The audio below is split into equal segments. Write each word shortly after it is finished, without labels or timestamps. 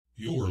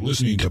You're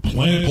listening to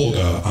Planet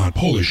Polka on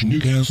Polish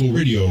Newcastle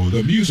Radio.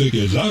 The music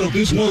is out of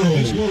this world.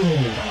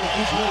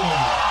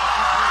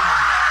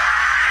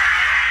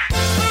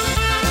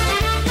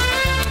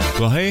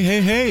 Well,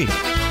 hey.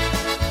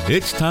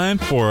 It's time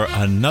for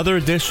another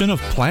edition of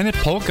Planet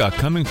Polka,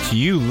 coming to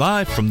you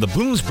live from the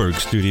Bloomsburg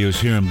studios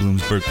here in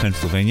Bloomsburg,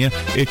 Pennsylvania.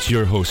 It's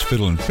your host,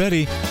 Fiddle and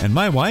Freddie, and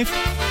my wife,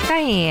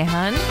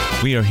 Diane.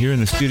 We are here in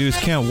the studios.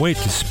 Can't wait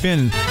to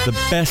spin the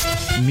best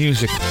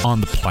music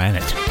on the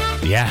planet.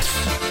 Yes.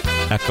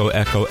 Echo,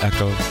 echo,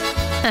 echo.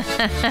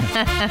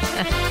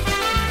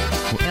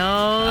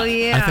 Oh,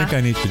 yeah. I think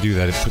I need to do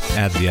that.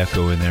 Add the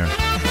echo in there.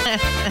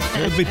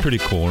 It would be pretty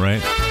cool,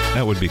 right?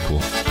 That would be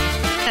cool.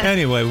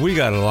 Anyway, we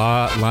got a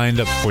lot lined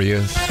up for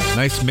you.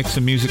 Nice mix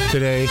of music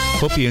today.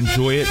 Hope you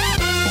enjoy it.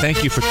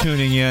 Thank you for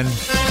tuning in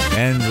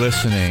and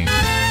listening.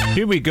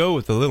 Here we go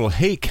with the little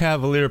Hey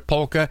Cavalier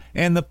Polka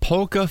and the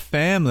Polka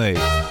Family.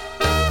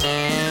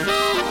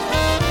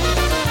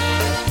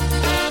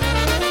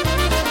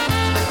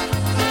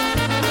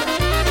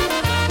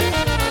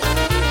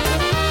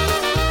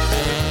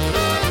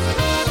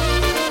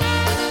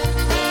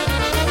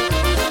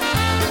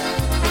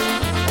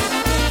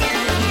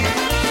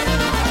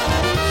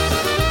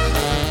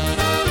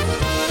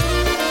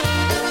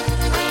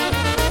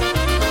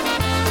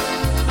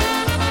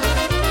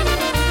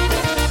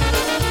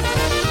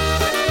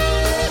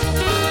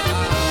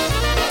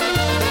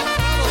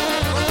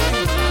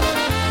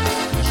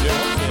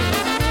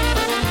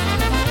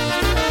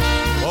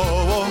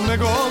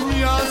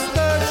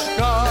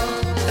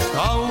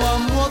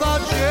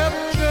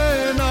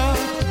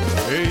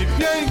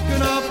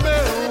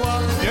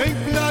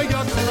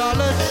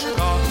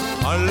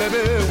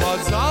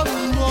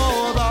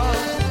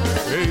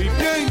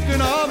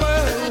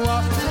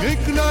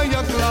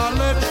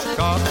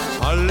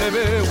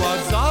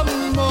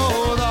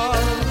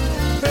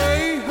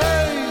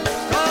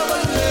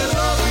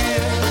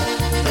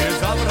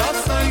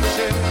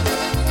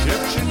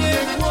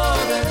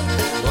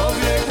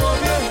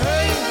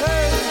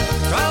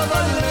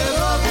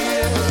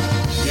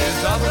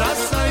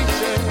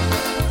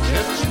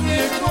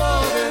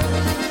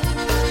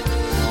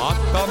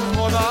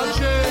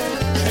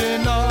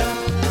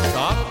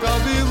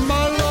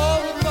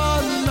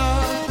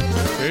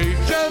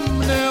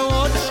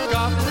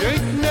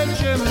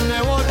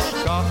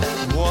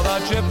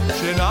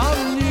 Dziewczyna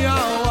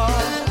miała,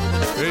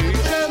 ej,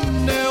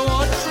 ciemne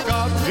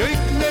oczka,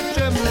 piękne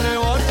ciemne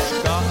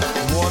oczka,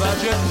 młoda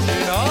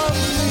dziewczyna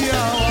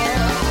miała.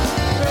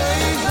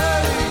 Hej,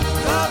 hej,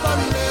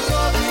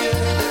 kawalerowie,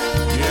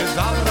 nie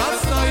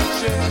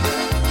zawracajcie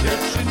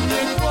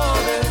dziewczynie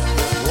głowy,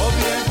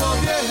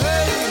 głowie,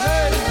 hej,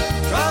 hej,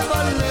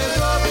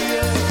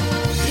 kawalerowie,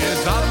 nie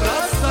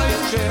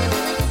zawracajcie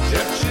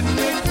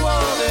dziewczynie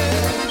głowy.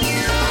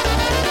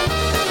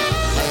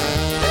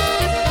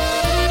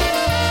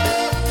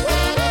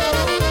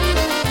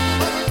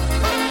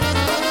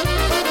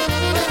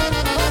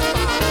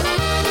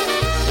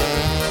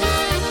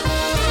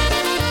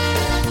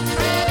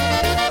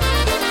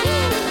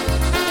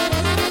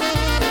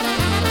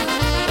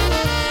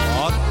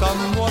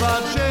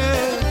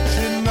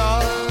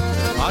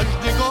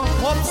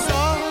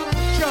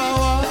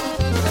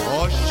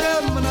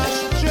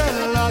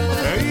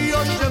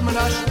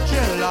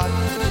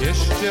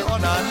 Jeszcze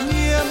ona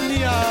nie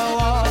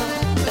miała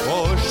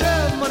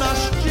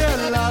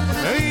 18 lat,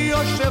 ej,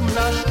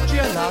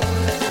 18 lat,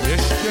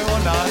 jeszcze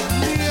ona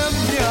nie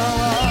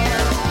miała.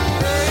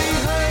 Hej,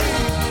 hej,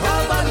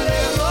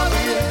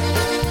 kawalerowie,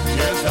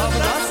 nie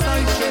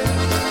zawracajcie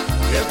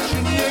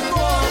dziewczynie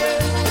głowy,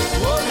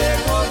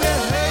 głowie,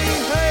 hej,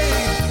 hej,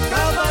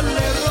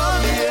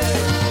 kawalerowie,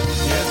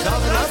 nie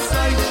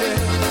zawracajcie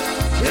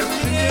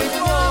dziewczynie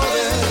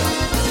głowy.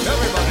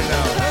 Everybody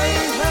now, hey,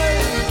 hey,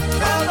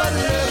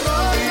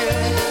 kawalerowie,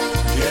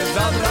 nie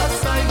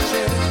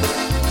zawracajcie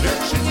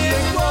dziewczynie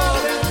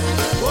głowy,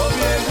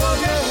 głowie,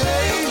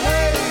 hej,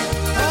 hej,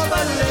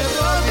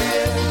 kawalerowie.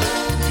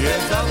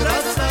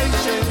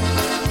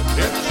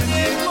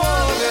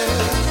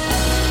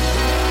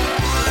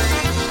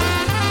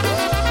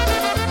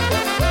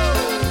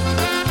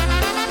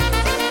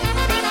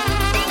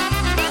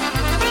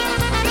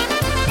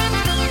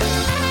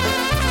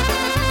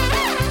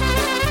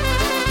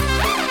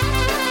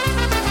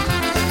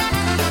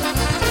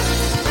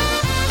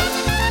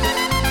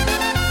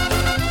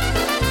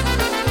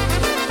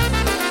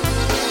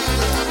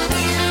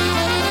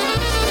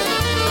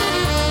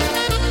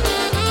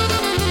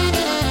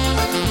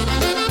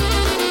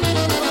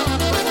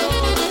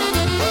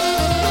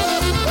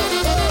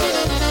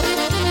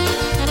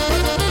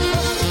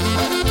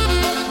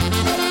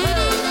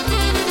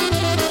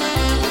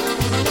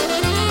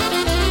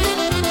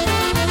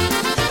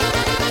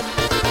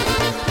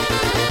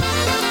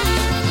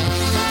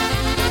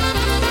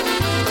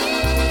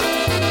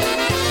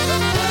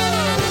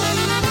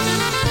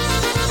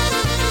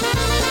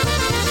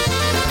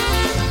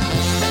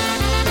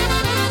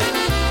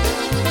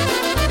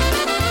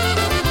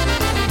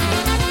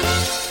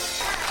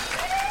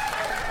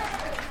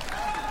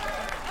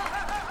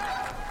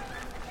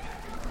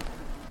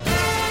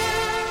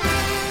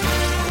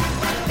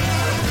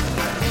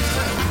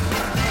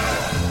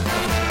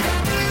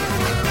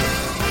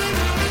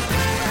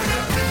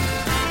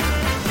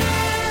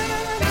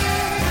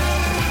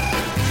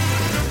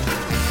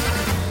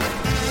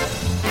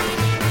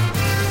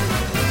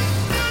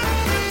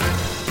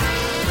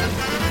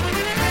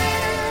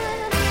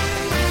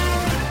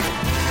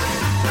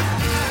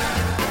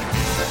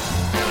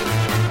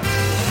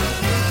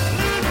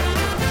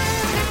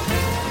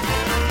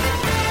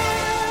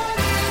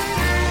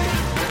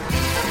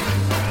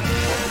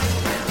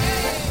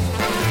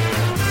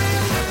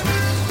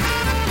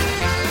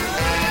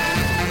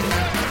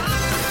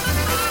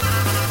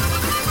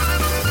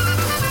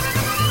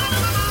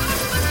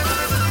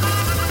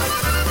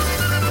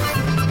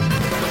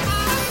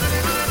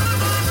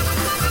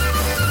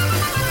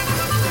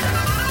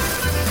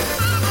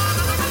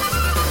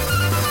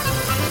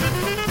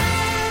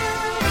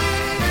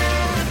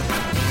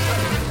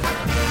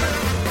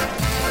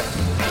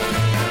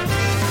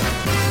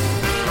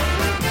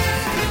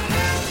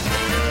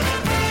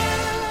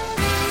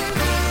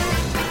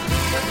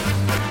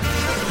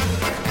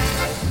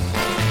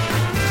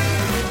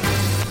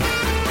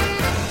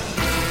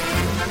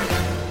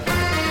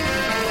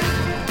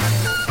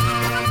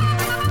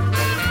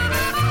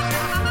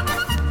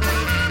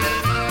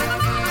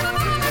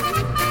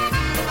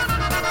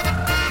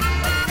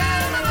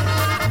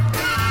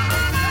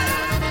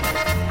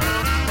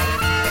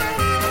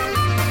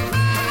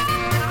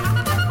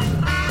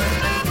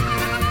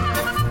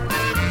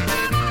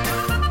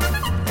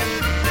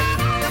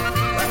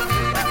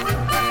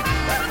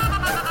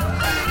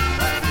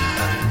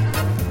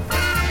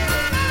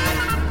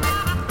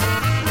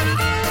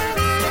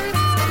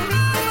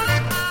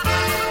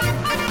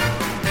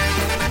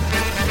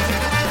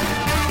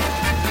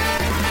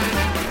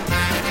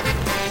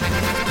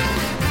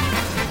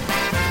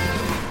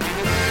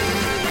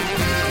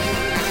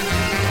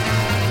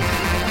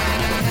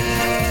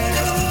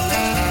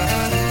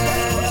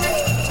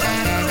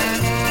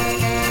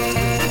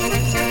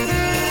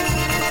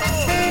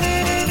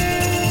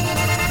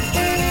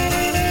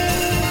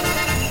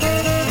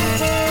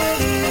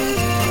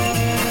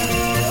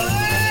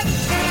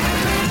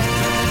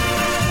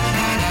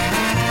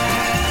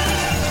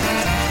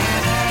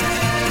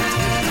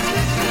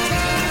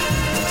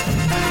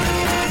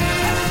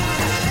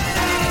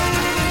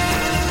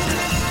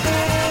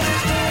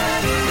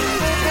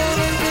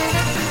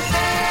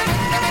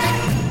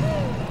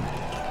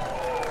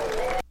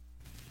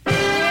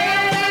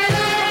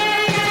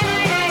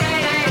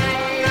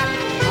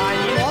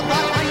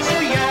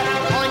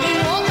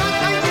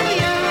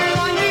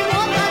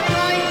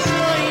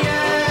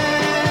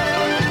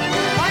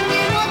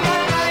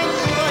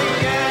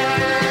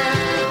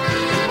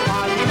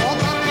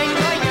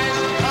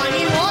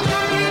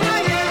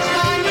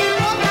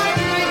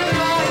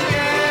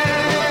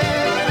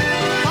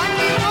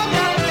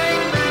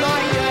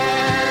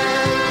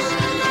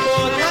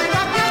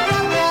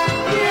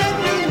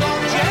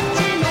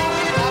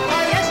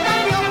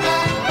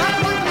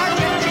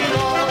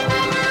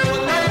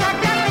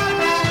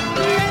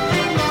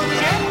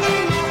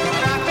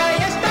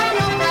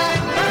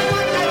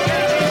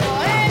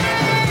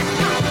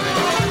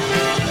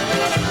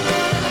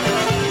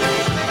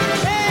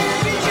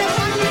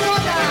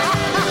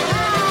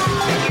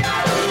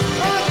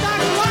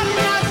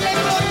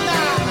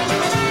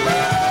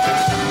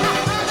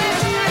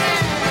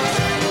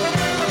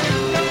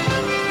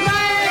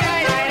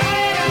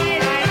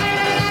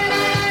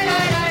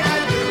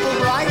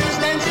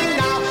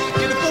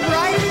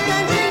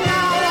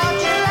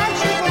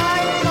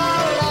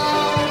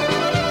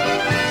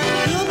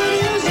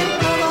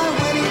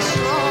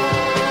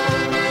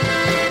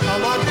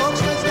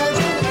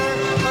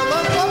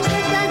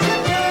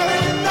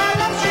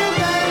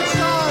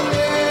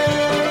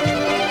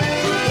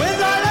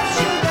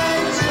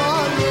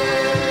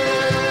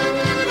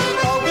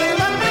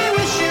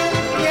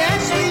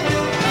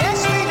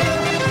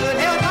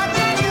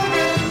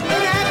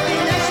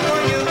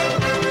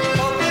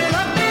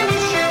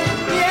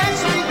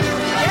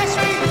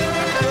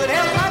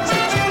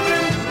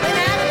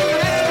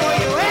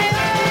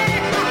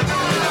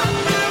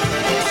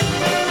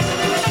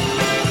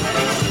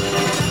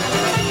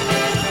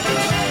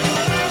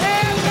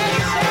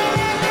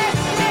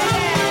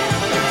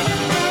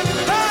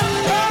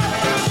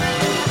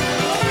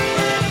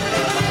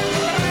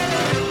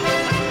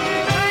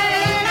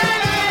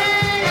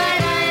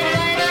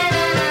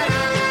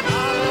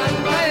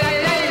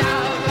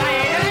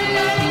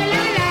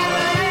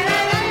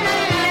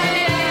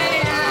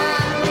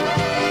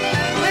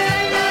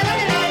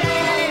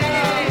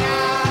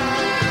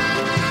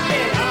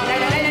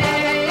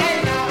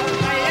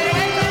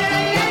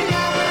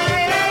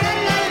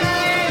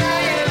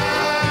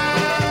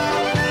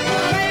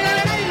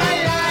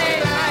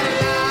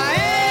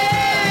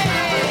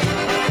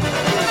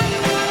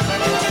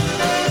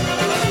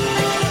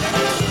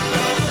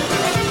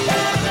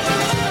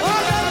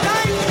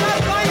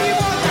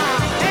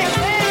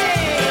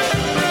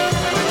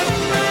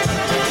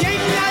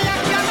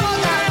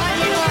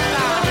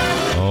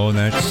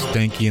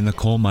 Stanky and the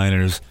Coal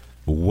Miners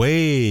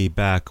way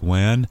back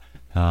when.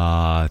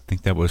 I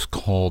think that was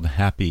called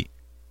Happy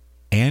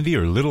Andy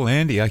or Little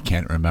Andy. I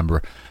can't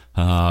remember.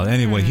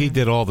 Anyway, he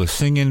did all the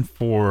singing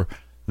for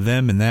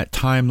them in that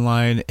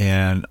timeline,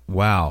 and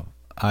wow,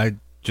 I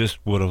just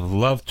would have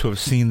loved to have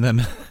seen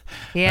them.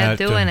 Yeah,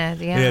 doing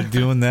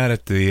that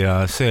at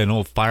the say an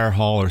old fire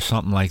hall or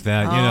something like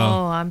that. Oh, you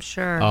know, I'm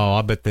sure. Oh,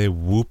 I bet they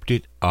whooped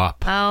it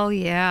up. Oh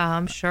yeah,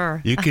 I'm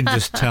sure. You can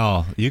just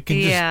tell. You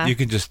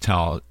can just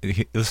tell.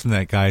 Listen to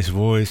that guy's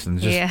voice and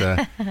just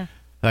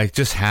like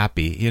just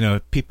happy. You know,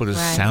 people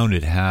just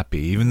sounded happy,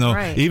 even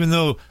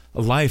though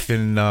life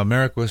in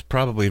America was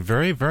probably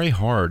very, very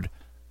hard.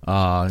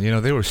 You know,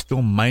 they were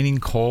still mining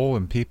coal,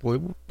 and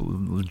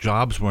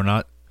jobs were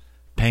not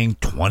paying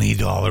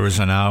 $20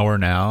 an hour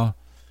now.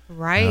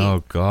 Right.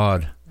 Oh,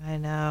 God. I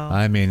know.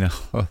 I mean,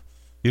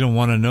 you don't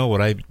want to know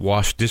what I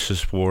washed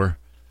dishes for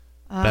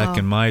back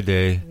in my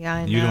day. Yeah,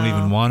 I know. You don't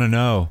even want to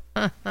know.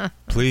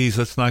 Please,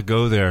 let's not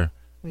go there.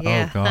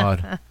 Yeah. Oh,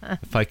 God.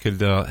 If I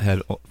could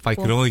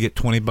only get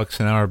 $20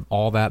 an hour,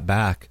 all that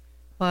back.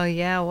 Well,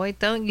 yeah. Wait,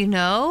 don't you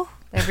know?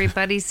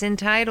 Everybody's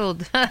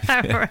entitled.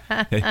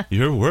 Hey,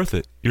 you're worth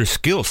it. Your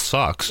skill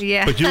sucks.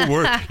 Yeah. But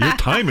your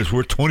time is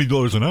worth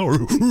 $20 an hour.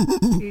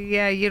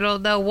 Yeah, you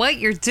don't know what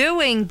you're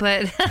doing,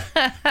 but,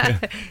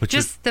 but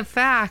just the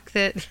fact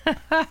that.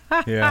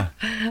 Yeah.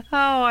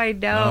 Oh, I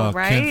know,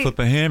 right? Can't flip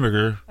a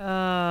hamburger.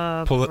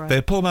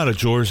 They pull them out of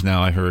drawers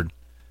now, I heard.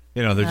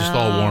 You know, they're just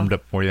all warmed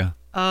up for you.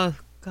 Oh,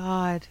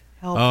 God.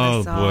 Help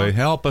us all. Oh, boy.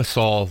 Help us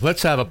all.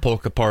 Let's have a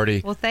polka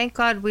party. Well, thank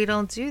God we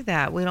don't do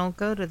that. We don't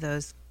go to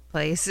those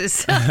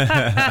places.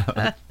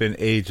 It's been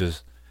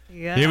ages.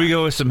 Yeah. Here we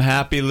go with some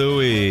Happy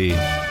Louie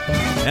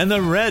and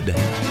the Red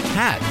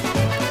Hat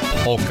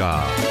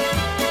Polka.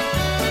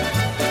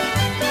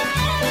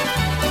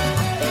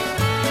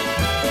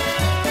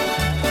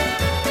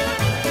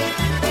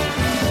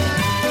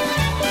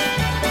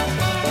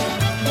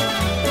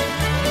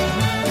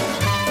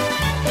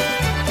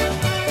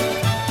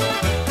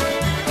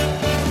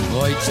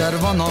 Oj,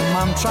 czerwoną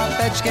mam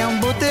czapeczkę,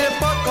 buty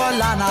po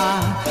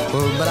kolana.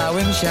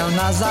 Ubrałem się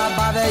na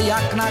zabawę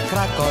jak na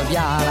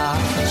krakowiana.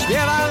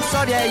 Śpiewam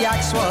sobie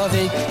jak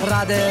słowik,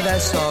 rady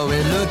wesoły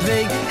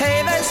Ludwik.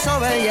 Hej,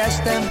 wesoły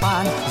jestem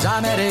pan z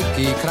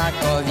Ameryki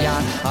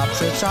krakowian. A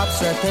przy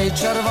czapce tej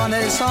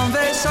czerwonej są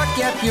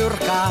wysokie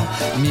piórka.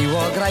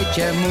 Miło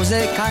grajcie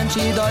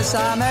muzykanci do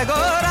samego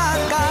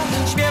ranka.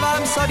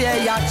 Śpiewam sobie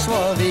jak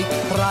słowik,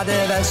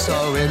 rady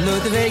wesoły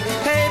Ludwik.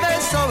 Hej,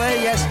 wesoły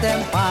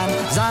jestem pan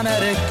z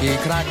Ameryki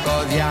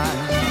krakowian.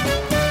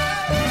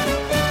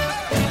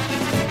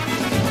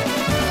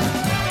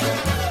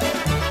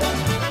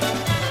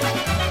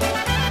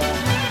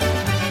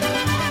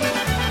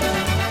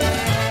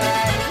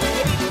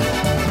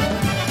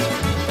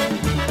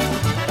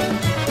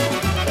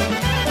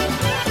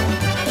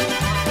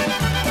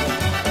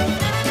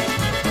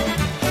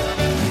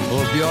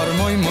 Ubiór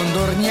mój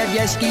mundur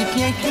niebieski,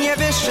 pięknie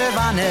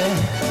wyszywany,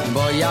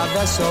 bo ja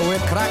wesoły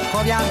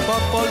krakowian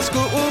po polsku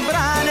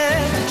ubrany.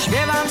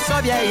 Śpiewam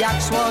sobie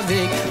jak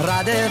słowik,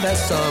 rady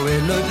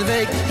wesoły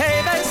Ludwik.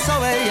 Hej,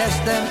 wesoły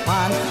jestem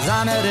pan z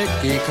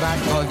Ameryki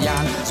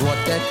krakowian.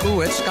 Złote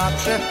kółeczka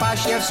przy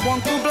pasie w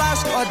słonku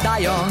blask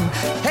oddają.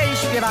 Hej,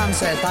 śpiewam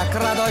se tak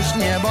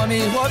radośnie, bo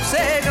mi chłopcy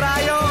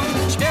grają.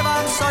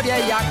 Śpiewam sobie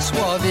jak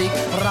słowik,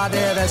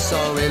 rady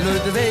wesoły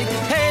Ludwik.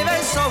 Hej,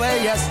 wesoły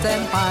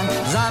jestem pan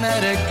z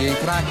Ameryki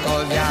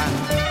krakowian.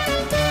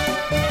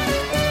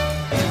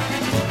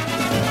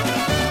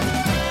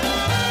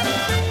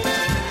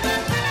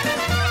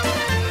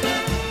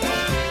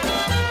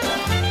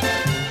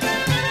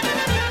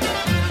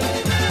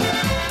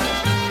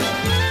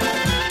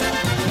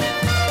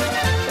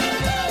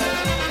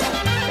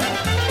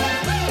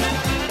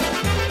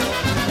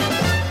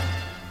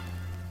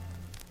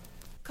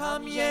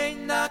 Kamień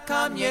na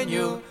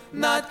kamieniu,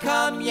 nad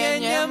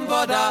kamieniem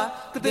woda,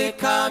 gdy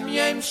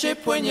kamień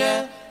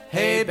przypłynie,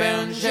 hej,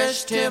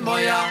 będziesz ty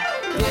moja.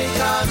 Gdy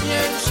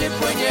kamień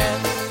przypłynie,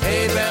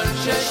 hej,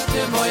 będziesz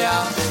ty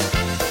moja.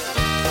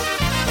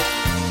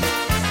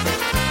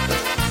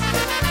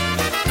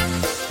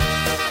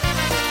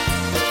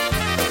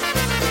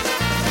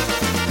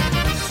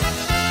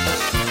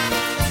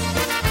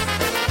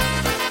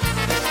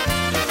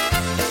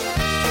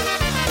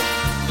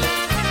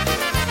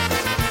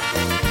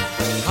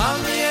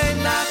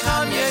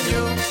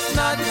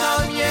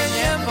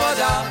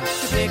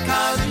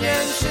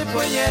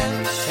 Przypłynie,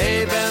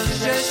 hej,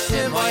 będziesz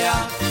ty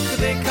moja.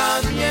 Gdy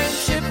kamień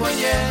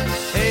przypłynie,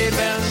 hej,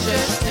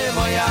 będziesz ty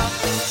moja.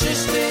 Czyż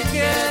ty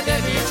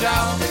kiedy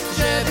widział,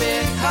 żeby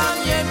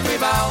kamień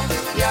pływał?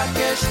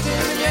 Jakieś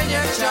ty mnie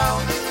nie chciał,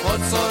 po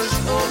cóż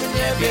u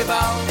mnie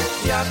bywał?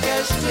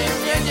 Jakieś ty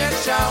mnie nie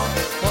chciał,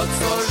 po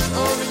cóż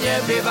u mnie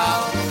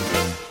bywał?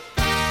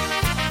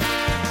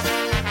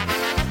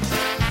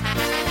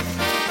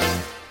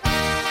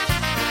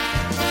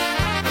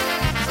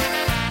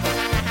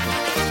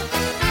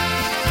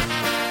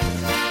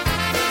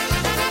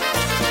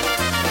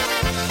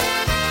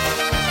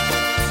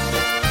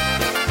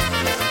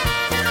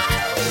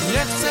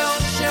 Nie chcę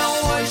się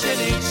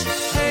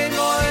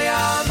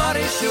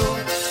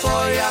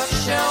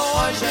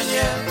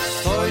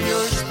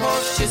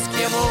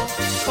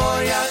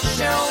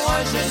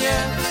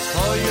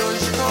to już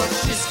po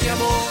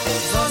wszystkiemu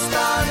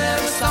zostanę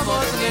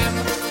samotnym.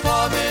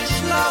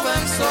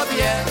 Pomyślałem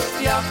sobie,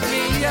 jak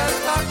mi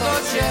jest tak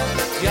dobrze,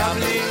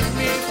 diabli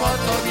mi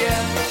po tobie.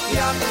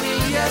 Jak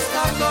mi jest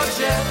tak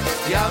dobrze,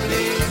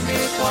 diabli mi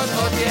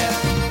po tobie.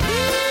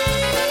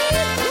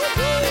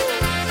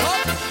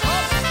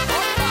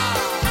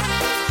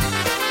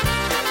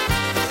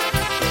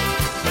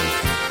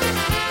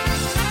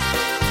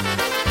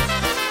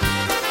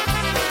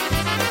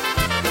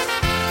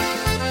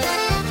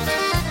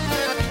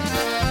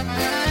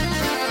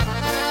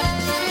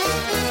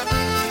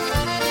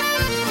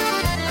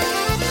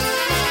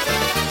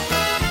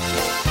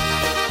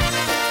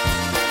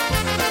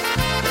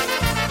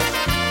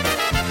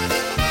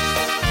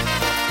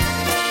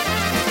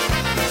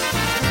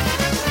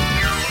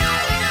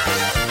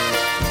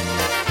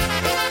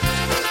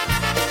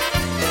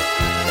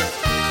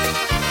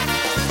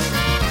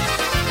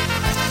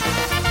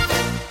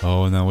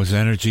 Oh, and that was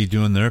Energy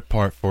doing their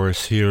part for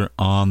us here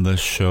on the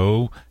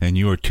show. And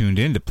you are tuned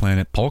in to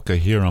Planet Polka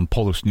here on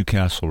Polish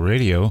Newcastle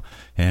Radio.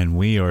 And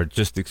we are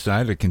just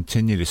excited to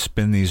continue to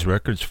spin these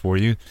records for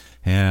you,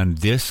 and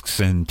discs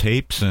and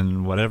tapes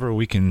and whatever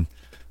we can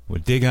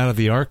dig out of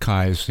the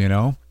archives, you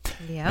know.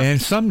 Yep.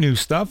 And some new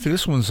stuff.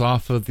 This one's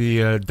off of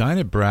the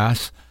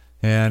Dynabrass,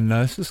 and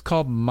this is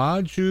called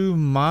Maju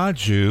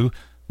Maju,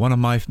 one of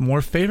my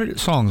more favorite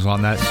songs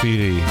on that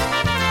CD.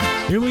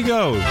 Here we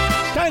go,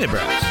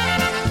 Dynabrass.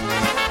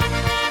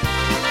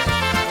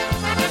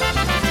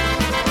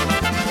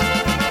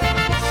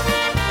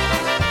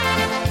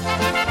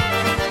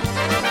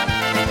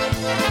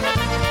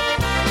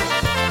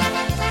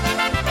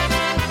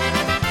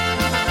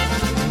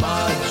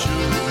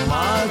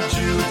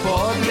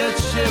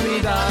 Powietrze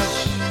mi dasz,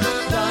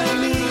 daj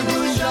mi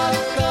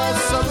buziaka,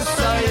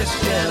 serca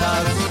jeszcze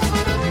raz.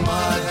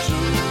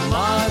 Madziu,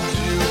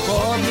 Madziu,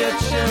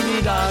 powietrze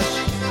mi dasz,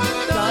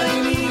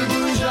 daj mi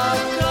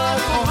buziaka,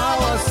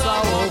 kochała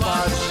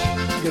całować.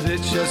 Gdy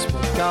cię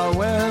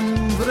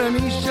spotkałem w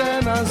remisie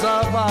na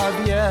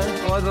zabawie,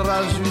 od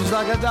razu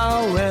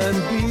zagadałem,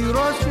 by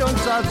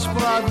rozwiązać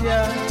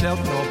sprawie.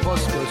 Tętno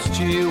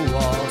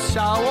poskoczyło,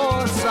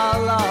 ciało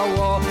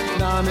zalało,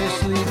 na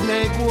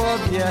myśliwnej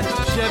głowie,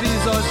 że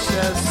widzę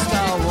się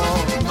stało.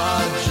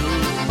 Madziu,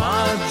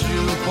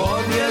 Madziu,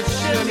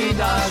 powietrze mi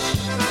dasz,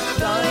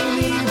 daj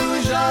mi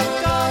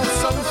buziaka,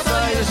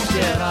 serca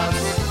jeszcze raz.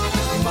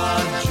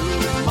 Madziu,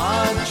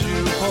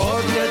 Madziu,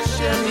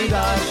 powietrze mi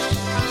dasz,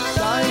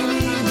 daj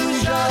mi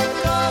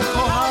buziaka,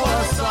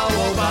 kochała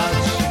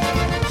całować.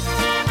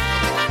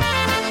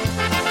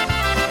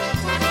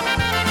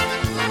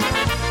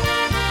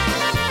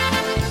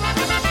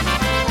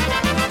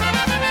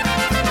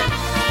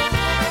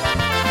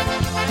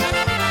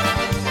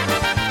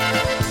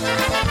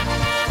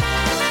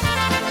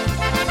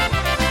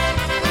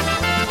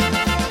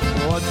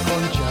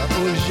 Odkąd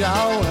cię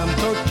ujrzałem,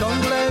 to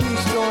ciągle mi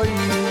stoi.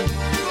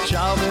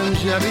 Chciałbym,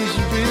 żebyś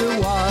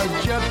była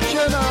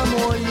dziewczyna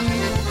moja.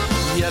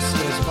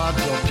 Jesteś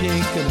bardzo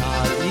piękna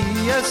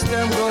i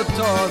jestem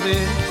gotowy.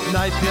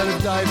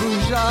 Najpierw daj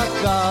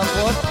buziaka,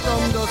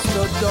 potem do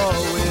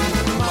stodoły.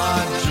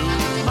 Madziu,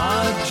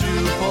 Madziu,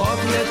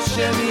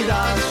 powietrze mi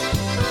dasz,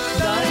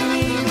 daj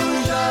mi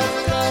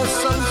buziaka,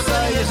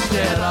 serca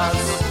jeszcze raz.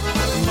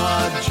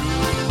 Madziu,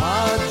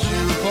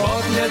 Madziu,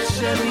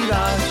 powietrze mi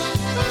dasz,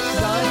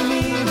 daj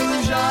mi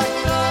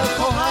buziaka,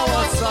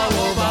 kochała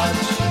całować.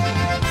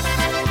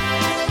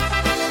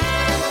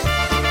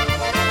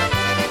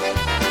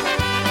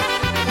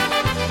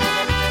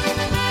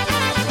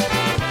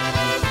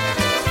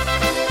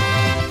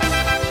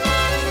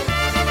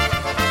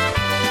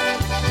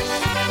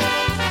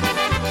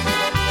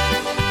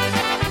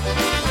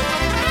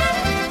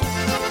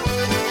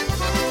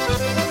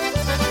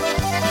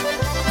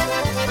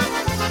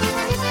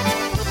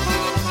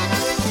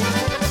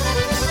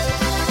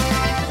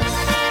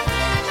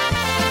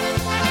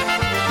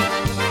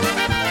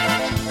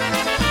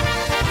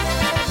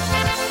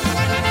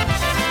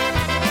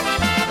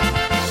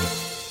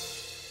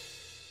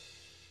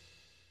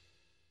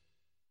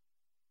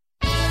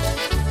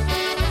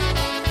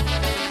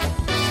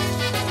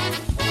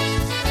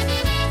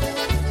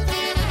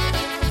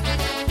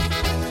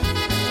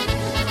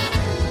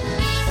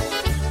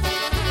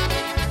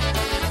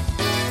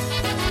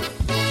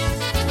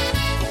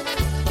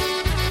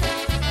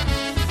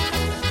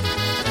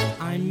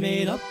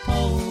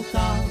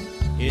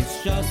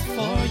 It's just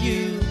for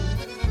you.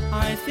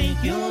 I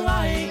think you'll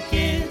like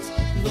it.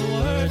 The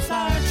words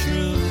are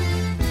true.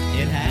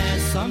 It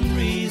has some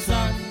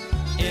reason.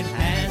 It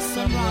has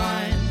some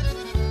rhyme.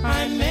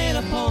 I made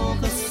a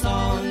polka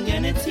song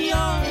and it's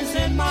yours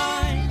and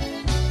mine.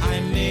 I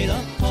made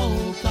a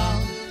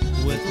polka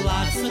with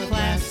lots of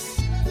class,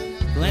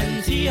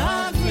 plenty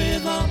of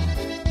rhythm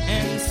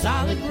and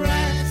solid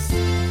brass.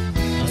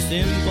 A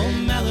simple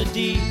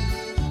melody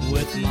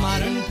with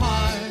modern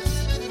parts,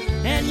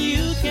 and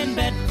you can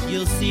bet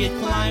you'll see it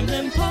climb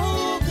them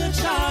polka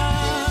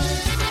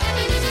charts.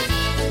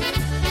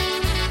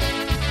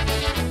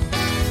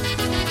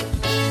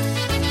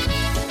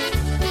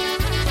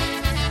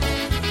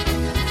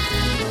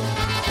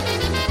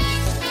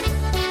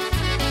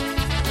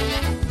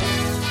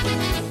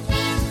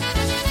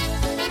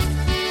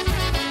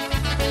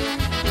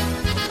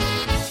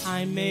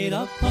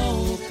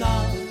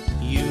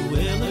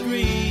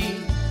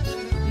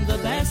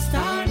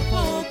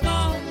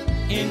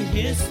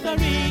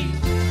 history.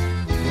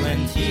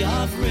 Plenty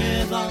of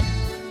rhythm,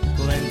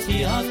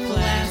 plenty of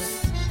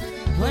class,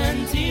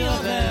 plenty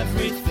of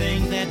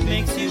everything that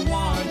makes you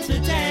want to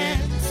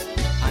dance.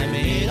 I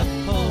made a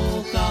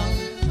polka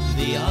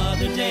the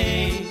other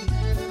day.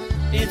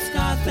 It's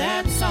got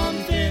that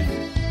something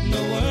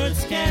no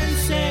words can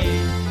say.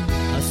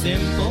 A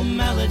simple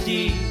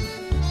melody,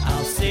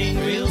 I'll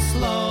sing real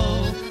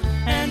slow,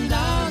 and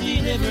I'll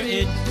deliver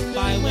it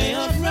by way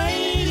of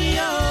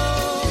radio.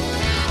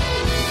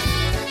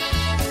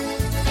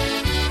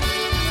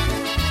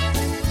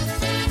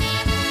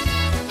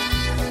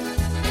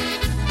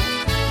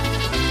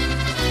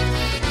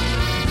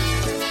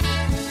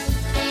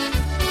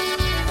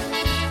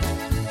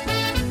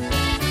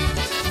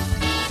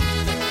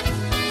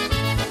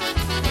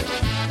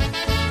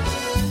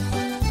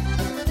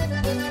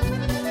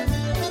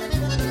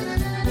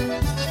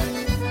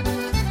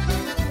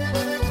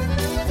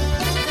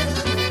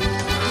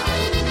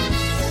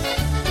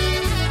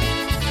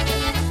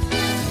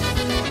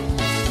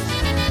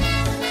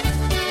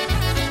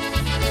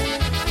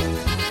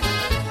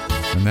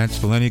 And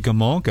that's Lenny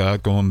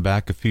Gomolka going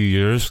back a few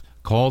years,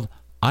 called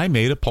I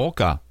Made a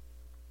Polka.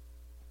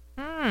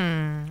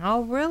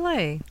 Oh,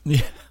 really?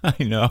 Yeah,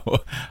 I know.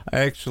 I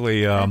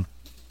actually,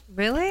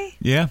 Really?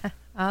 yeah,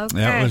 Okay.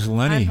 that was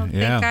Lenny. I don't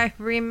yeah. think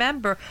I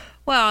remember.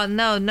 Well,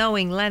 no,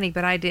 knowing Lenny,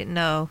 but I didn't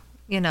know,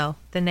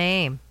 the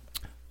name.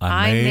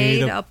 I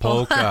made a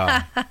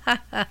polka.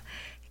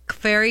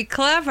 Very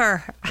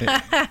clever.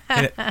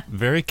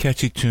 Very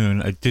catchy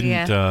tune. I didn't,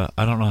 Yeah.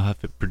 I don't know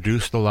if it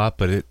produced a lot,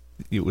 but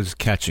it was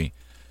catchy.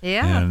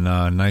 Yeah.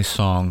 And nice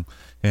song.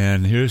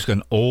 And here's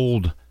an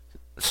old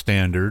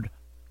standard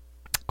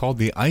called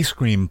the Ice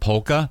Cream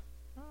Polka.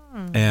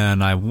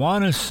 And I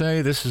want to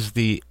say this is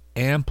the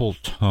Ample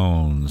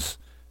Tones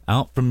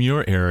out from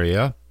your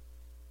area.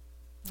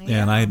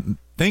 Yeah. And I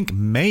think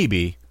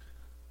maybe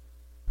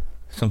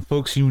some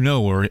folks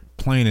were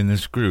playing in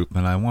this group.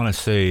 And I want to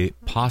say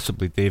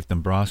possibly Dave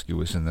Dombrowski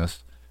was in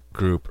this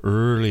group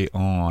early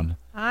on.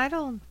 I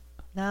don't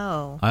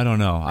know. I don't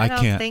know. I don't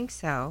can't think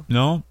so.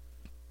 No?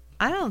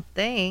 I don't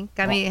think.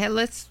 I mean, hey,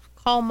 let's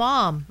call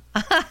Mom.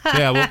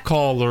 Yeah, we'll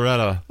call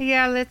Loretta.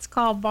 Yeah, let's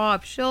call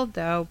Bob. She'll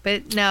know.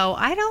 But no,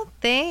 I don't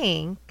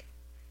think.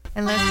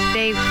 Unless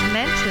Dave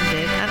mentioned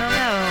it. I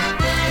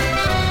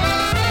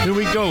don't know.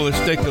 Here we go. Let's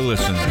take a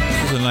listen.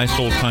 This is a nice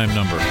old time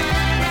number.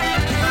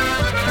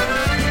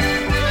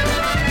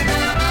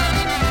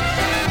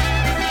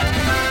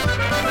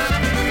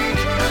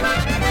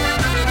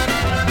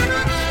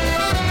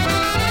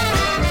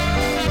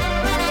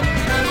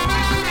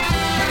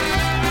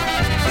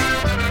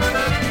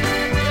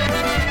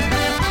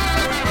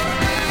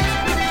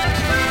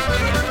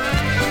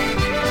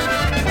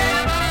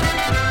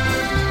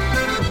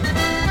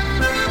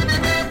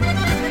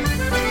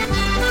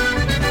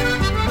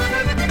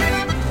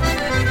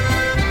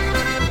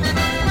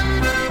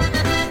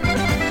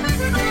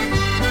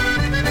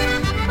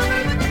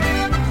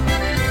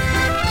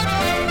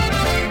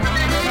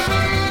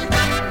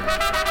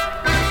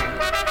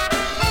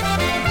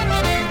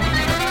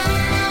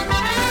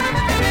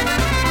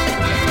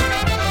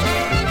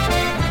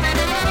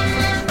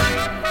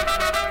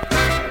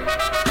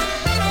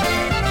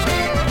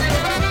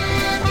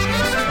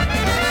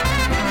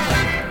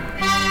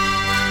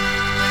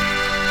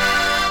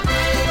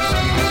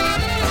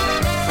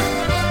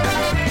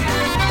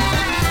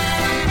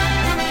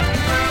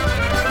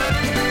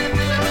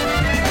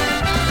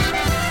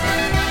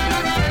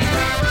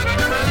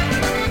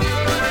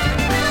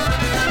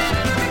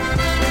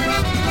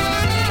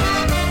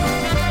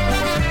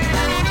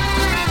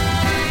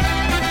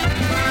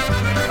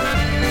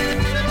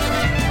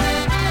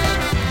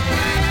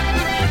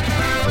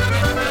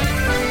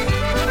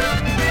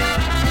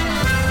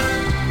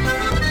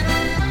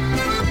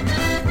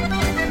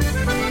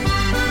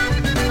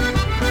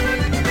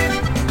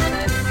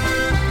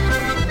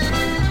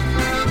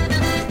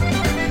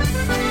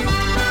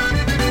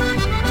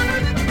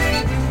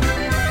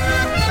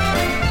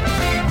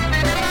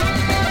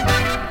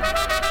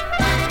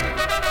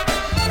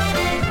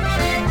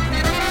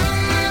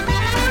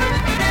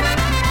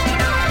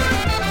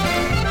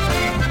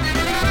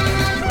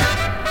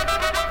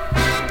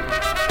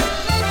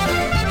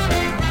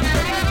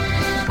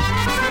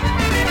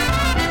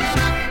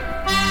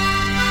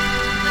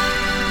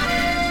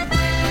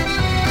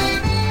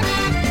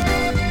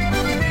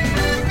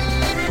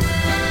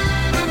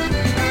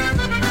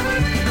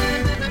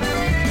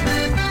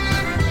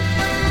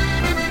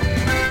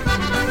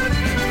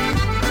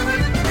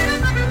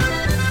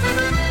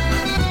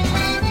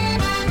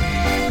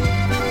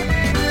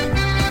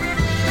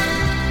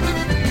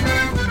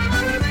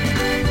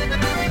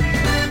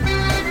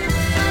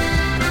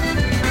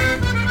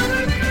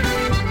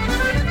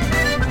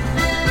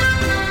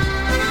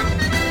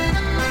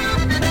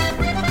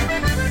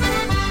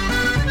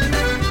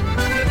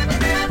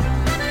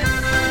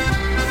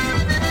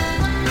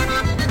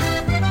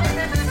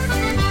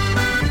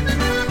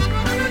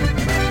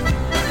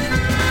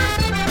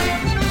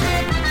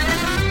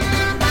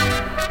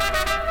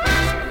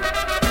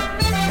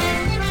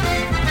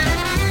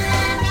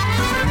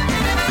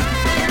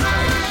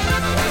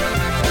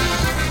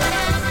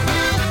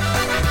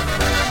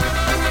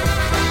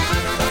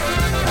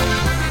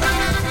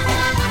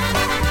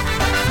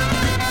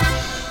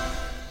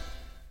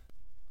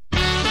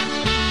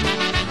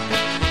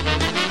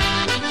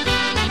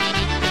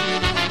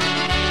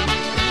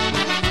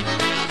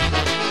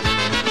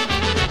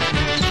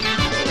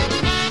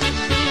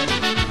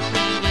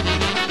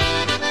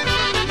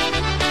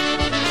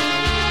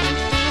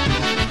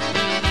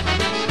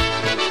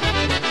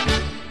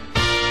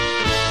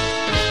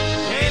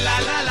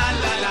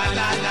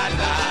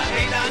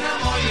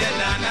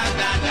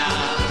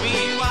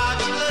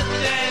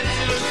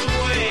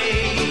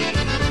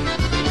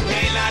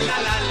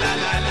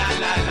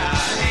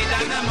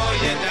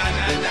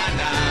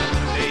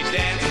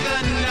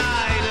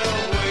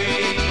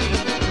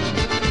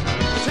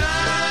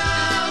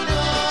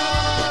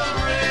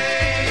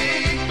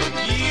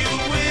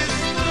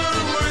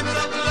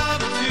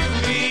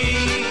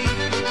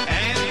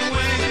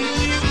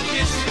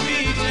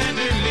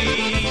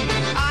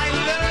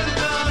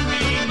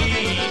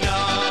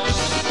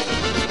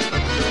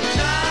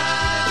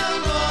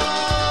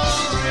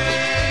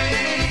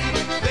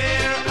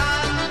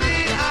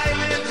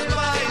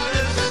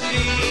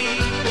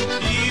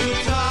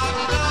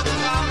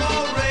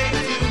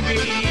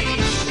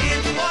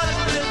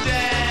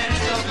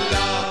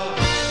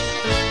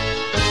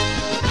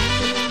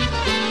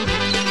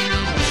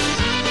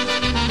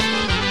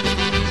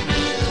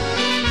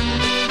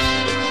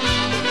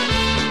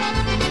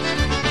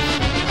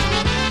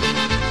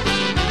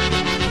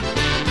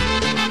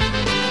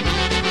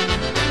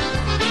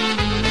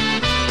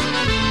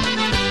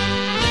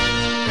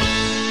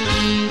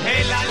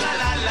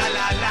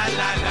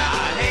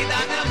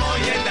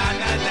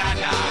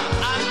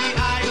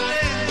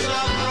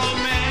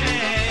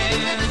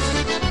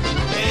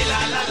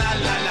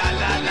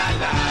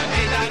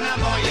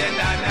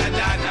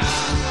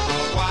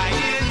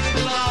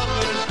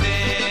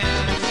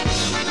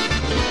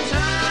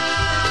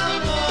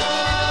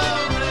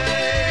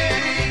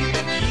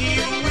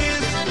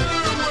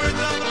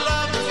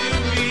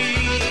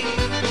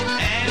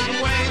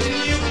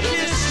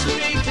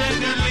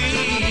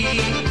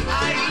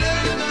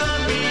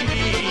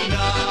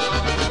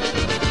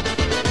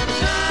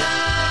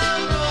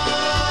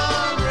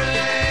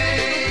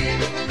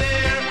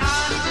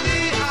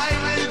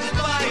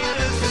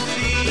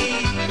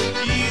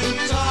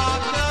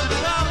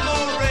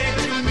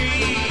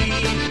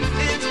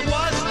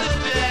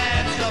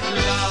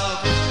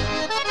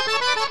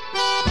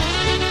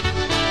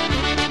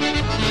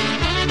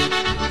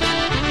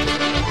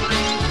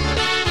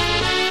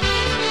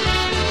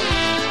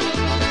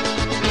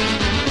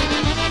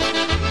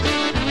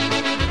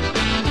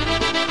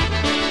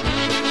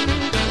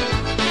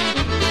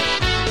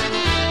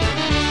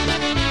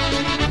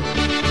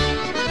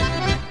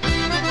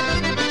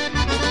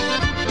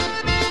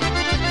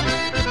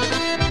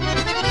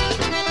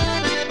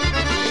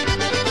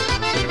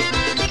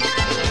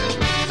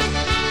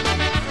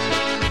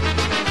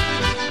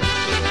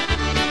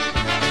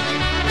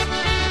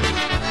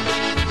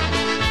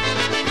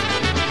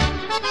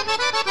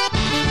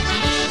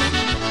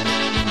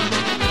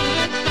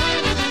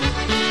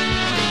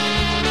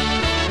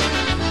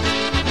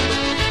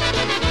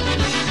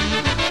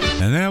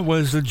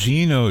 was the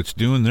G-Notes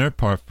doing their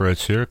part for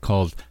us here,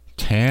 called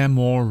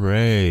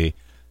Tamore,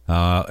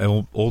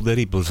 old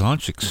Eddie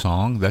Blazonczyk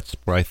song. That's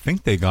where I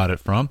think they got it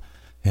from.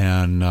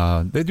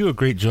 And they do a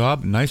great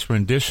job, nice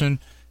rendition.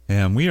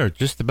 And we are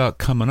just about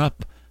coming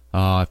up.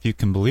 If you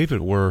can believe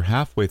it, we're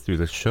halfway through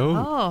the show.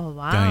 Oh,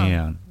 wow.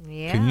 Diane,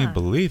 Yeah. can you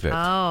believe it?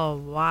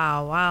 Oh,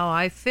 wow, wow.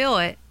 I feel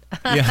it.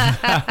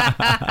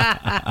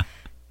 Yeah.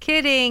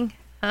 Kidding.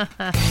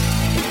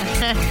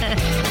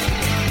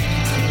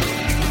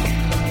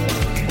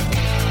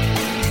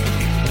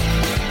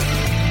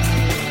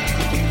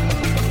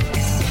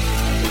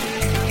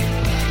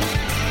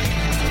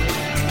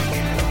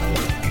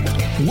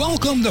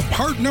 Welcome to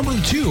part number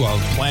 2 of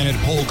Planet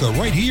Polka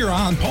right here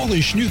on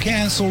Polish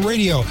Newcastle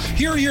Radio.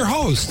 Here are your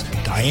hosts,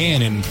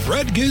 Diane and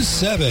Fred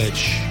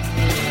Gusevich.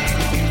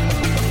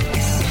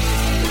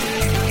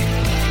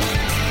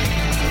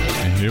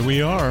 And here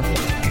we are.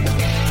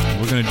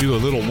 We're going to do a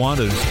little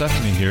Wanda and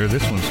Stephanie here.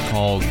 This one's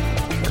called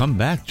Come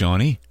Back,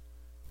 Johnny.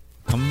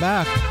 Come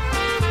back.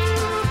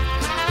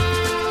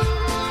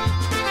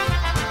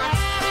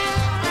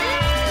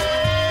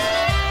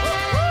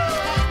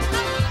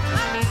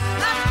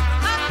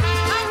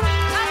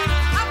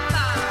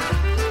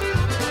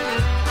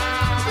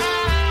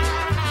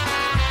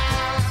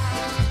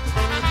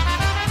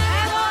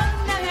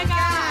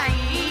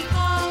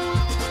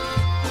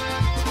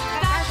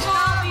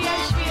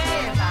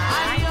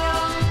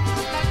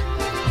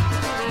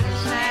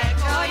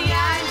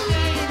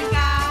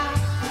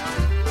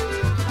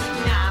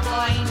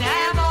 Boy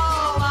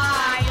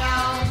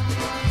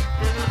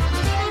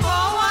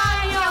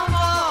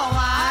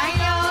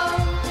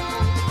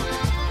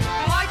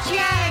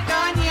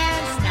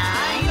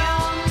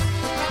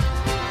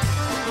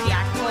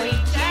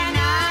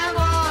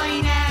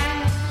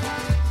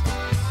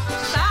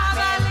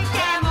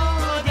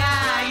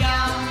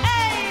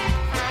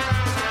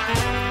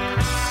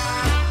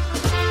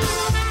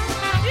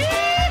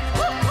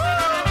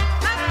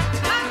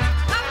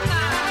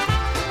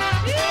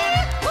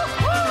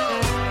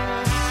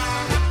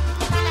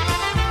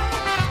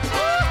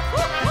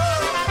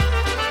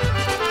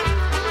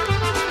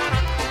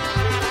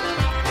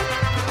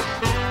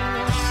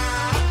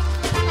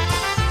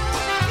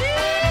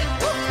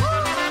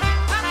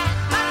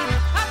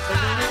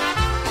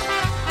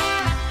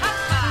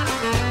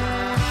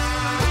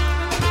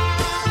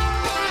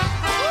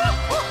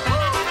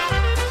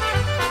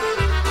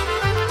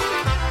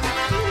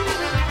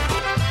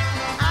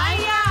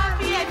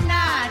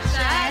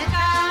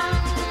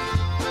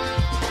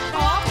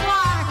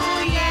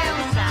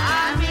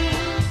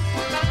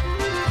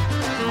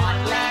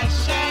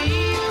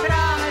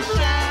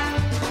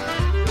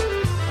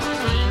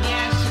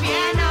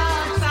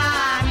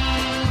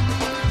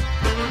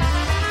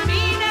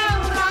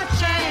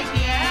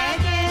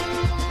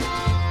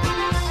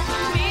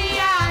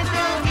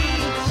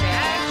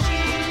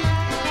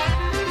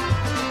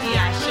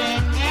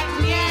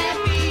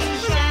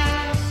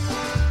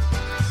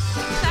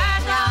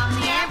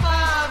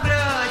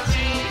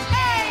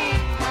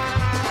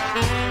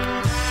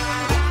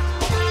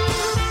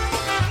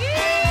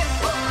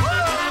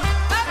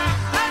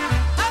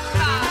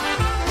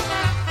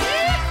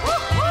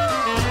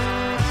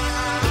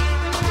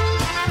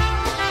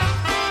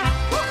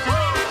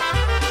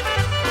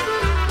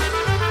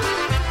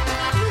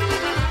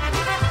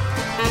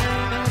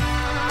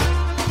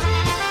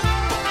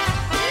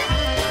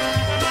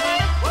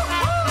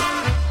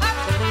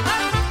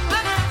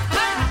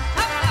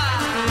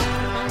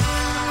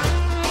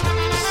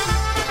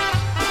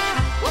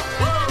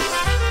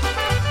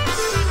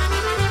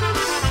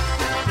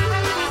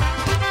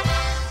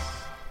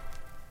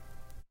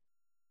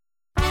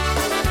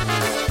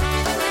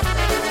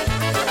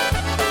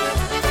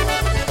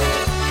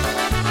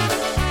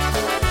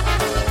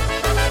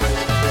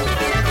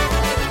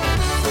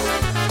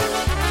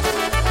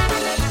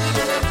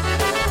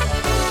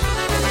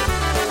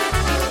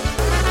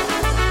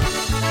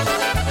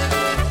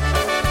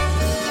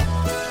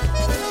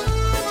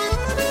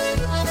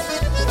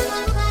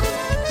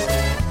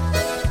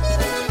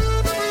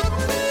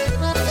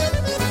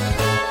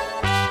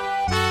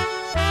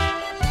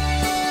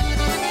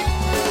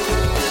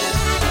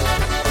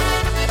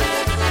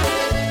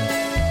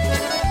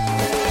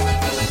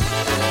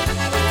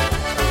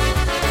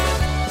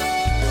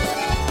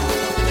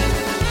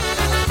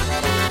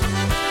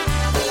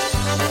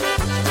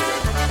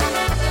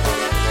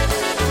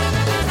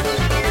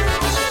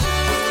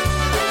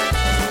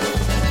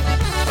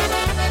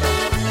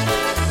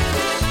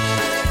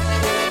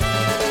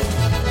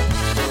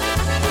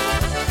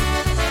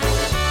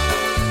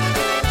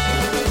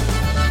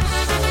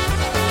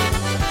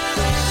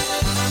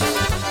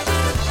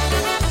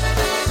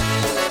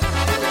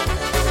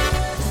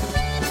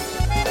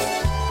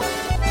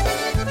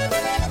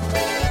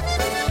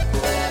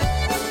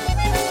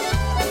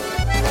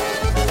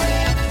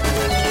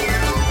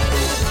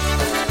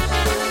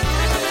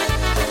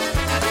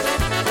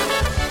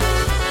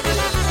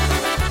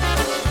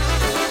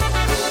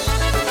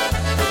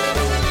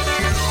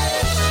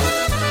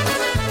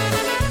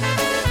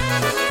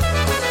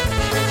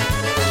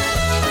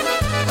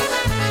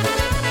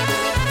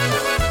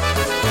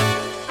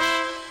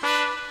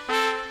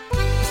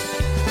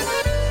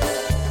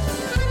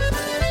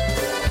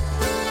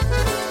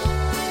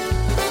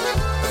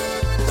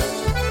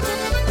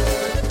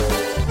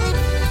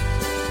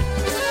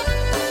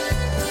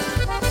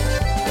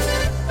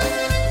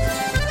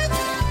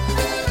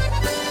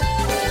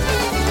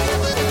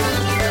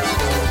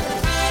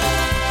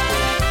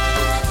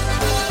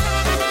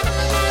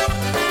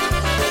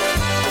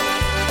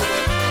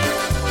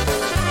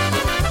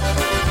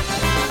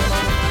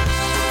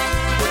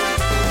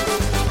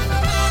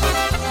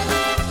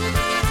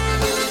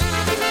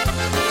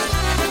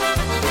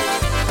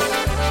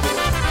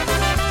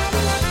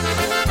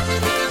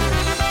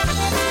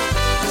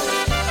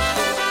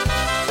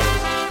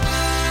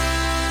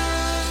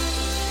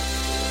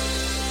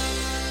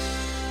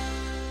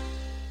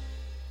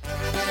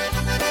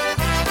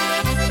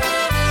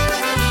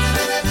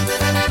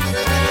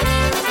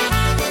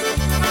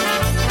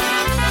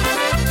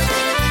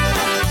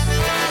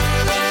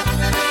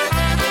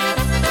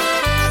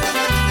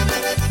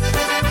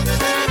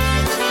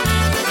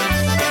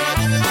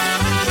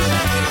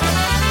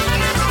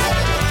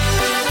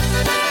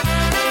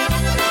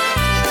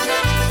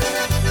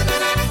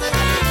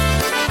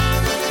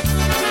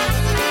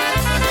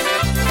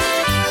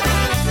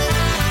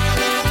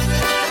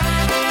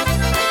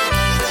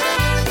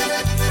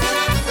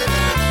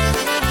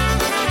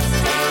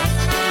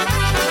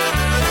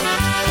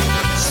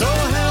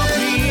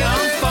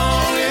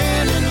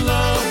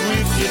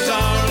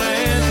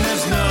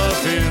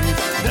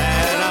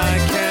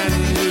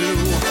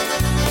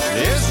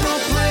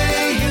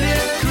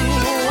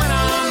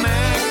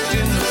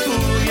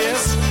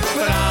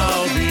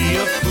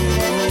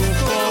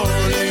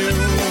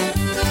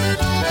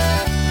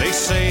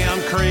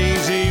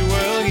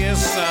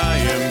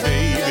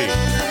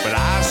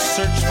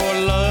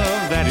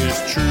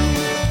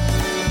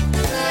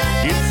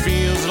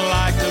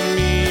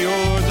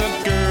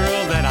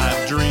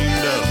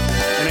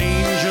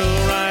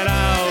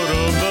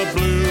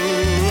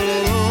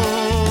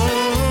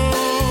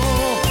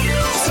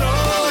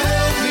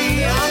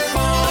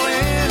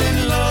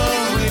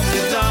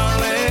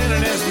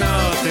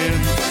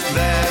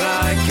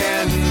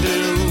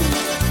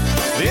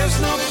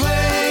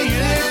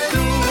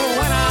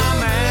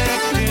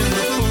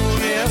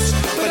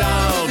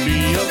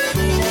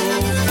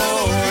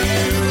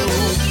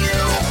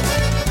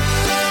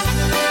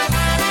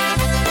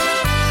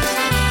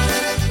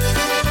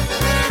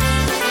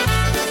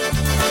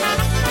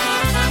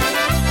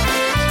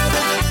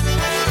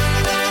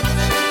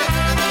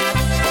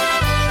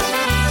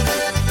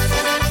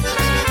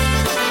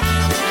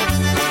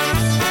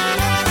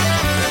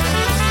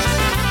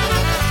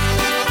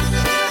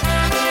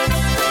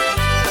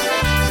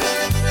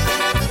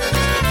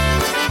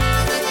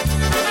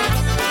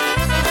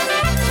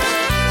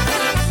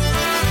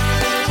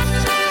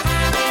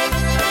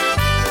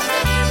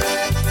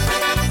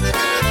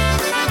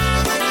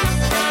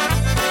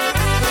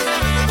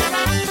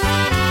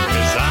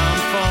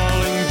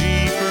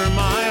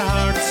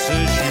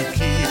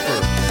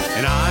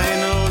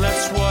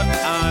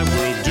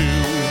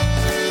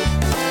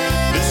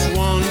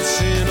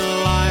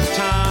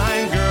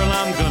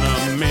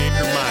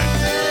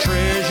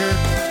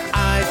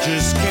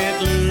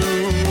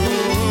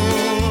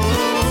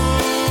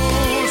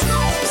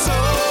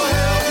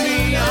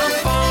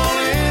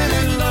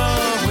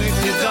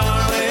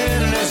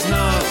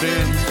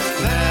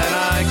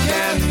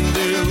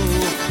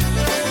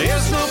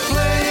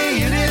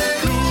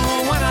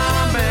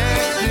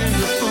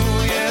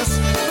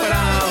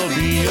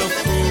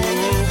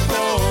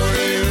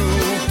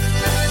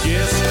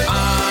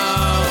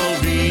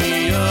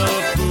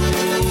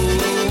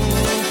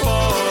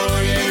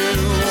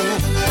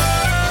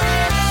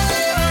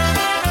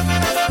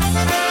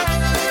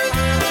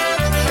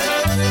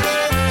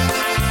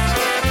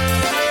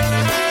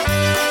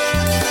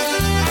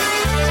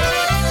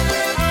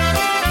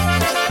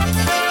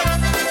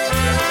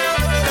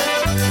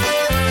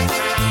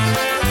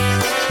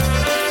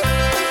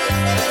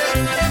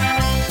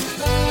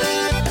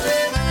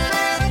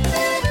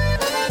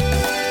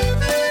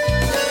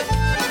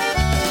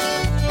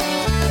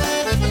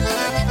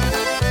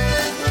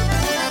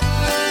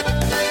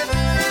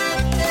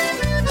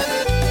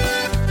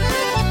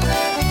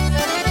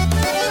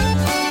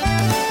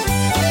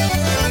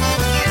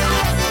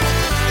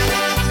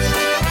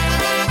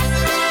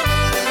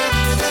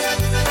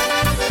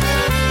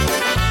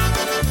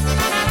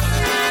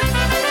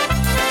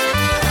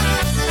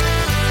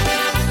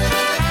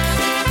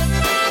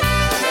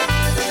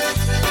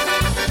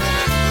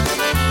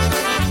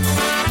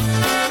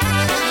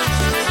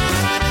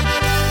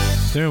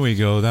There we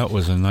go. That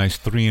was a nice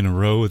 3 in a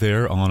row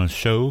there on a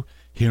show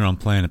here on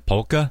Planet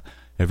Polka.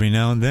 Every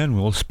now and then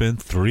we'll spin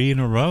 3 in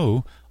a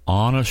row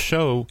on a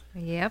show.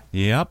 Yep.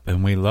 Yep,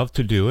 and we love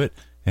to do it.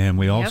 And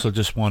we also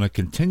just want to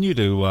continue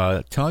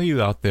to tell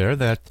you out there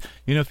that,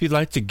 you know, if you'd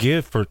like to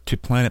give to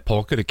Planet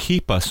Polka to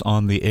keep us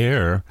on the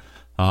air,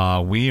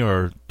 we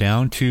are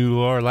down to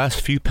our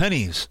last few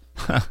pennies.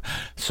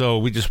 So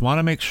we just want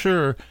to make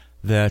sure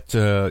that,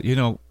 you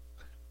know,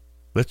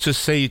 let's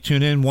just say you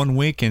tune in one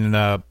week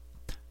and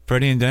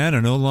Freddie and Dan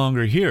are no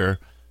longer here.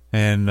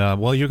 And,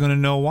 well, you're going to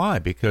know why,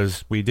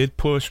 because we did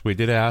push, we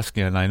did ask,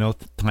 and I know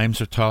times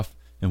are tough,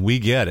 and we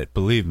get it.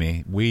 Believe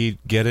me, we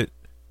get it.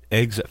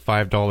 Eggs at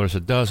 $5 a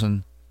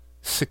dozen,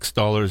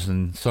 $6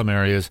 in some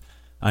areas.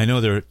 I know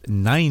they're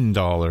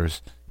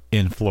 $9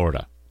 in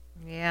Florida.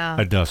 Yeah.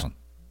 A dozen.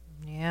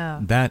 Yeah.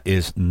 That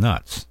is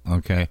nuts,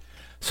 okay?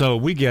 So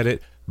we get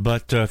it,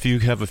 but if you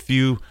have a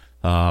few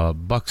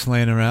bucks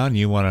laying around and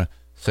you want to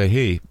say,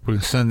 hey, we're going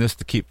to send this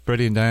to keep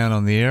Freddie and Diane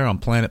on the air on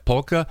Planet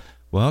Polka,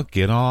 well,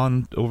 get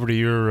on over to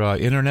your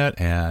internet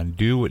and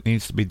do what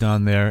needs to be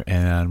done there,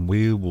 and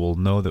we will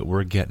know that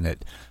we're getting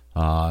it.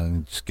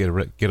 Just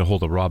get a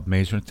hold of Rob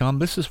Mazur and tell him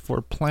this is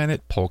for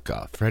Planet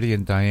Polka, Freddie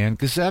and Diane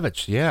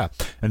Gazevich. Yeah.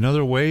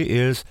 Another way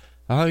is,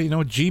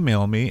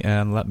 Gmail me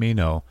and let me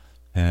know.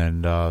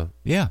 And,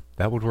 yeah,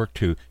 that would work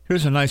too.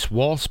 Here's a nice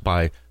waltz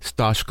by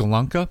Stash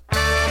Galanka.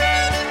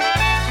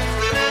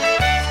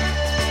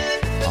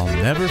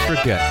 I'll never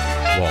forget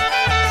waltz.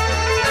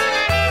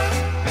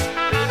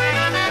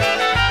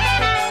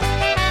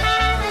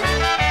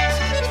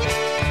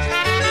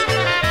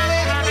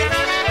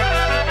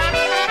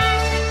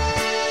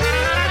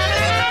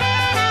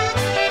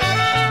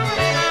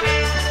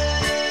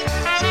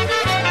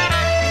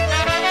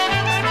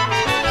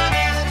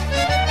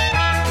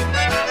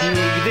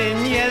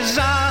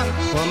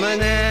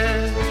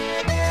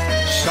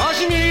 Coś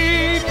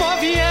mi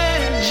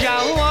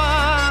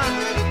powiedziała,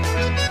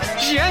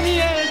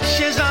 ziemię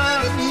cię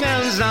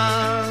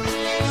zamęza,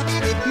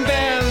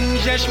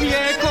 będziesz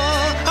mnie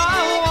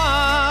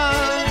kochała,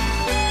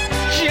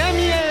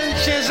 ziemię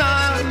cię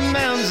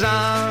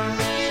zamęza,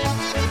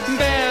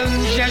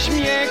 będziesz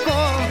mnie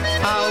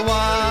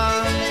kochała.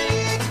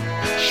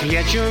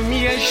 Świecił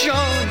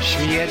miesiąc,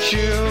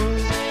 świecił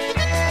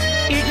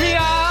i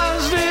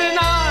gwiazdy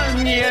na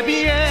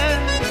niebie.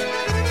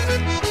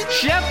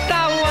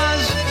 Szeptałaś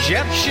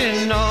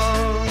dziewczyno,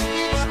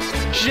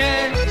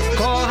 że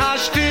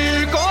kochasz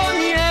tylko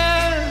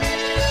mnie.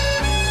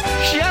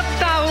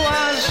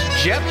 Szeptałaś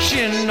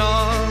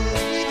dziewczyno,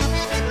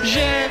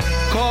 że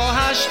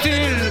kochasz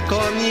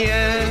tylko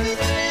mnie.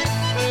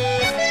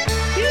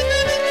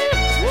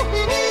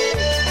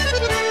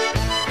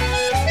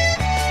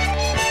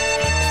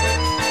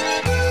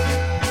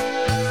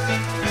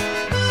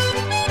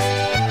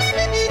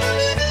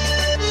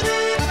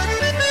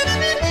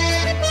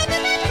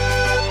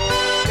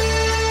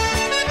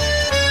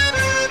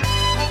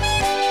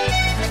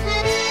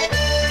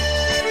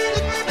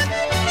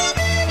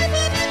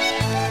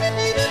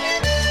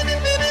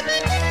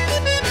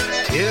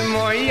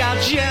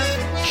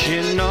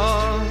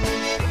 Dziewczyno,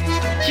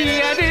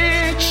 kiedy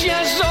cię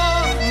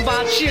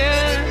zobaczę,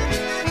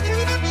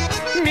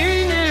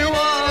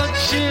 minęło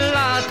ci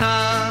lata,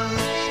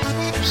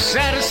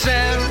 serce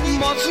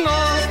mocno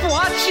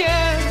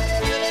płacze.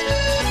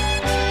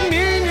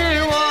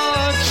 Minęło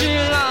ci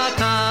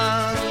lata,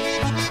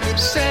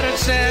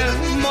 serce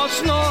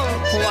mocno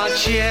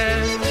płacze.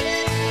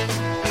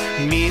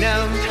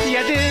 Minął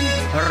jeden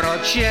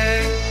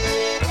roczek,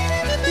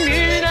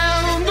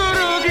 minął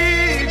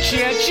drugi,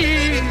 trzeci.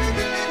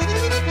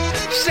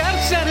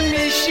 Serce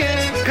mi się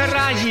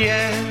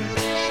kraje,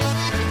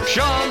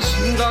 wciąż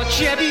do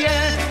ciebie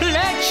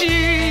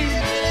leci.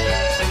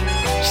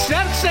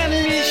 Serce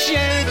mi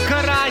się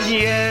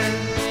kraje,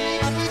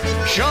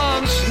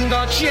 wciąż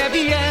do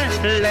ciebie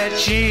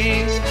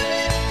leci.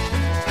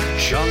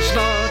 Wciąż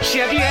do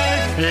ciebie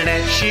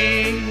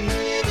leci.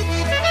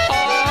 O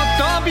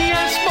tobie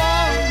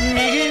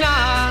wspomina,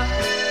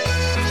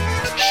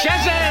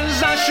 siedzę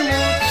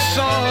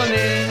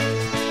zaśmucony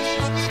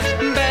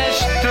bez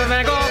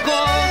twego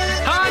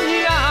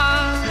kochania.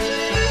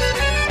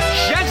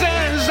 Siedzę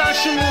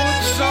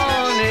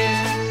zaśmucony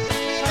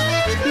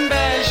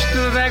bez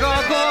twego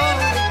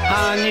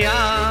kochania.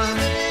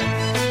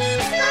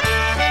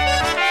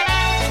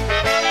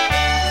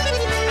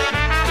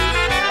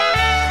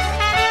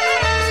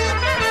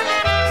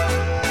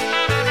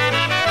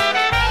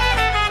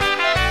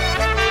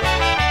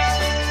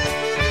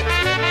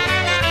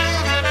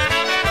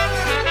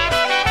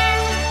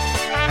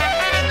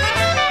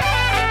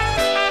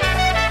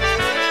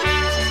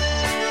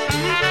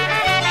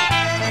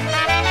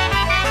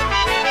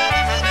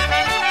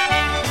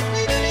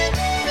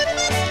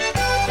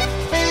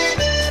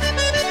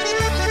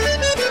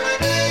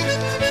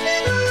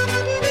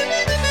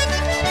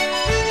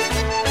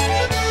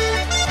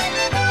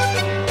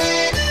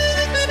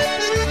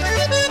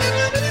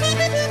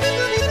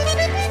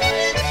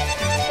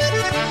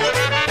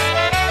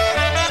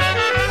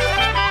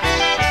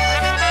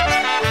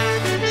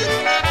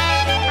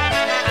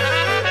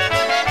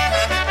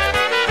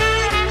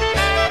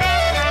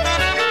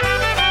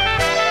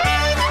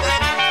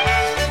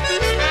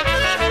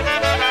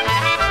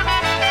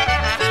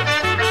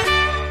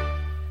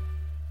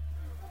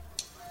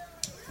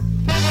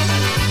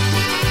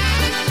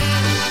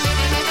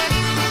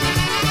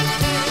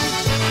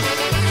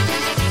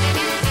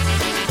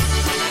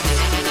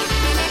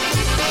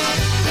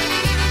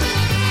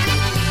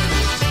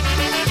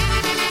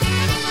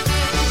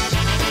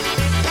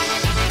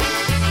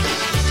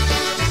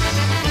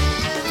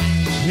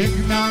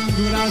 Żegnam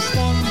góra z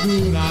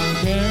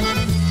pongórankiem,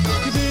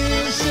 gdy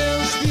się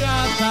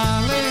świata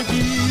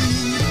lepi.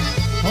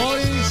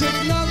 Oj,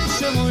 żegnam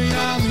się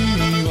moja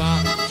miła,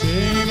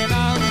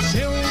 żegnam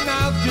się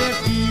na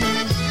wieki.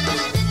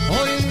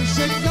 Oj,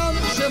 żegnam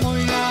się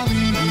moja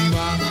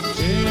miła,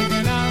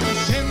 żegnam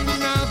się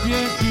na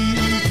wieki.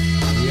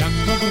 Jak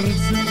po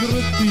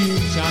krótkim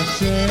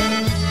czasie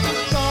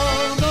do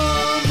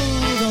domu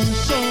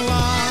dążą,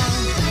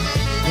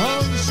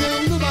 on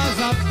się luba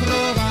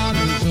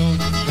zaprowadził,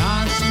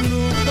 nasz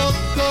lub do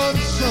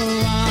końca.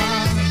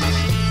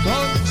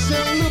 On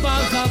się luba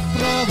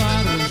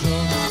zaprowadził,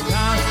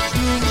 nasz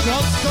lub do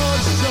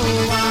końca.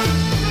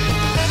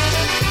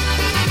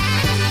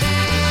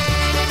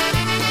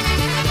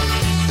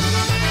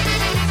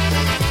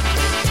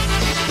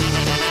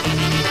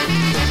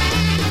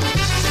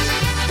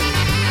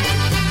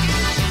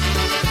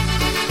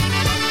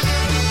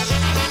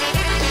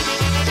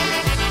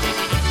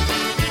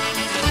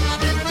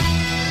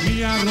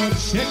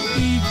 Roczek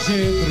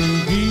idzie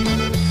drugi,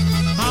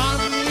 a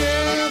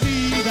nie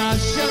widać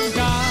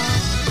sianka.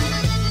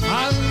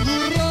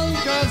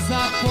 Angurolka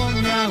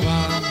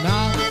zapomniała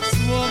na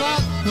słowa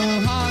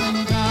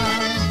kochanka.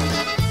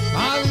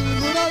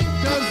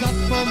 Angurolka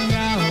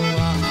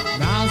zapomniała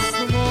na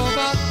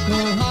słowa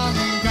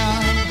kochanka.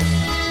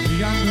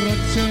 Jak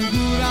roczek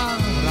góra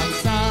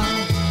wraca,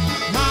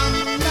 mam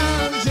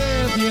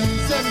nadzieję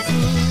w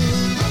sercu,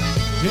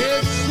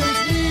 jeszcze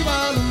z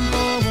miłą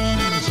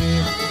połączy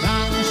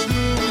nam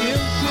ślubiem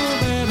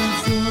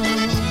kubercu.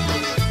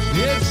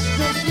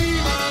 Jeszcze z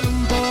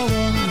miłą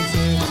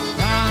połączy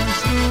nam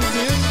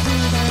ślubiem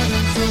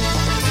kubercu.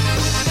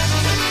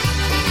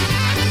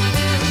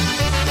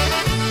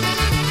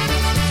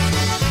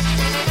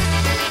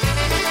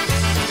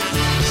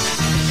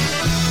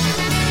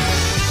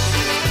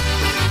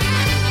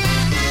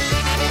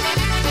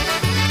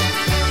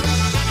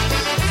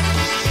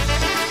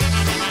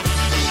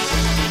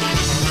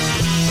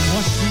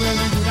 Poszłem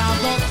góra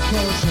do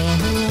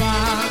kościoła,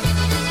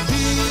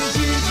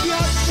 widzisz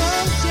wiosną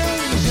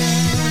wszędzie.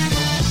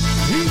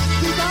 I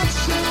pytać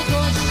się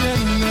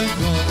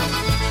kościelnego,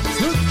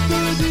 co tu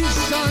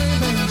dzisiaj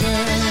będzie.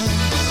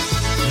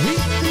 I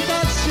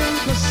pytać się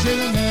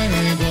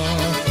kościelnego,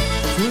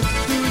 co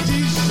tu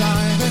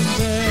dzisiaj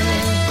będzie.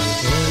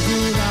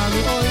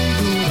 Oj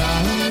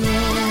góralu,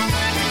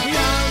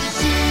 jak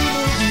ci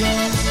mówią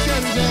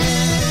wszędzie.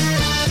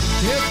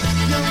 Jest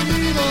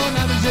miło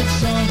nam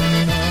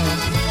dziewczyno,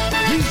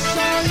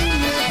 dzisiaj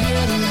nie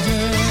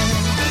wierzę.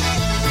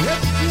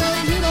 Jest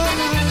miło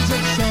nam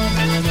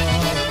dziewczyno,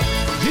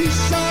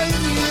 dzisiaj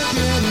nie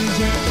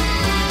wierzę.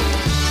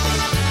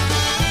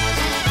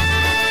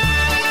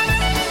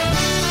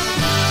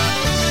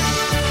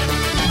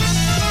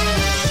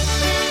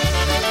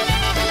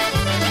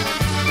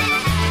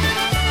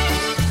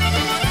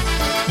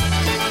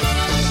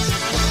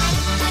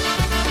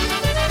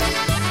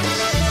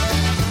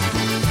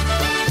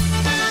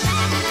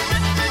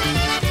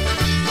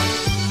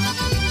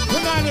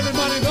 Good night,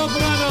 everybody. Go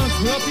Granos.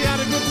 We hope you had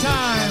a good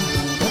time.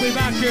 We'll be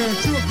back here at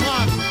 2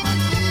 o'clock.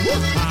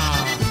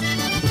 Woo-ha.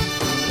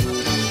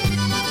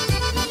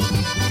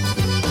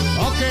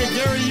 Okay,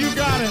 Gary, you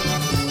got it.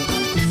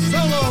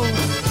 Solo.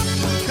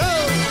 Go.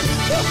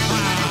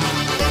 Woo-ha.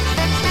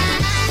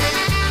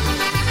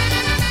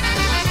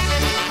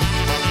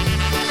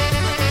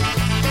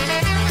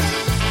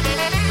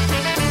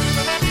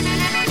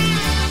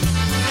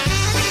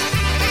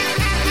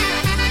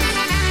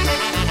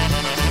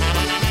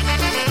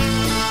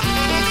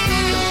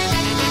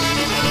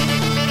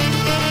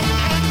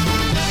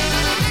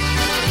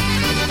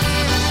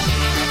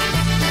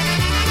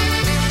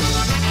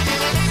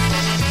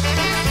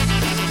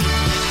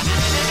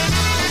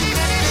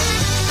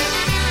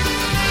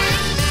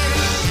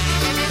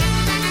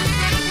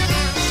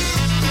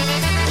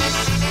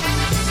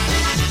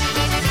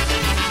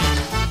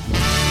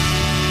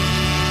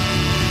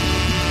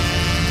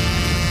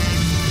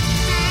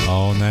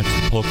 Oh, and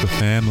that's the Polka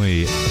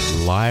family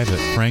live at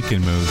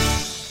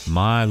Frankenmuth.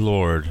 My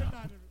Lord,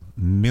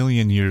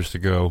 million years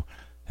ago,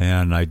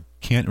 and I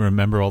can't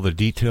remember all the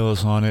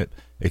details on it,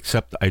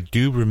 except I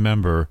do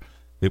remember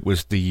it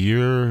was the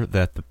year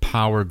that the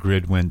power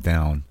grid went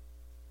down.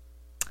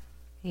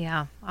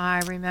 Yeah, I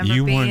remember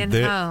You being weren't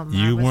there. home.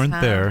 You I was weren't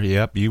home. there.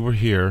 Yep, you were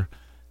here,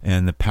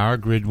 and the power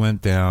grid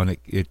went down.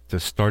 It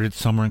started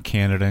somewhere in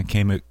Canada and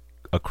came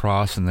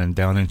across, and then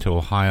down into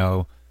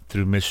Ohio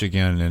through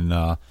Michigan,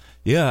 and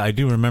yeah, I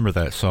do remember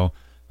that. So,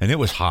 and it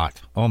was hot.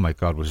 Oh my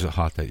God, was it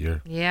hot that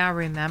year? Yeah, I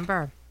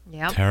remember.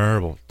 Yep.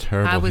 Terrible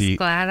I was heat.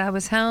 glad I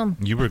was home.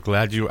 You were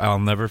glad I'll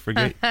never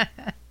forget.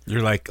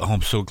 You're like, oh,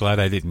 I'm so glad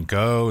I didn't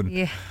go. And,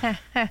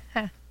 Yeah.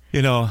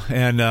 you know,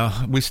 and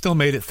we still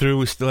made it through.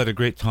 We still had a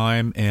great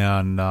time.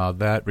 And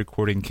that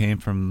recording came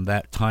from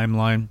that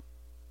timeline.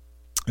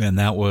 And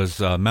that was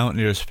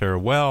Mountaineer's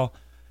Farewell,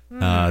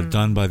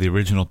 done by the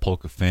original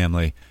Polka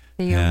family.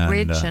 The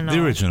original.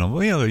 The original.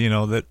 Well, you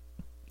know,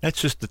 that's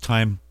just the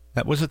time.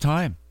 That was a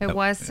time. It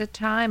was the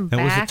time.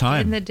 That was the back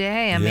time. in the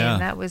day. I Yeah. mean,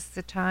 that was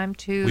the time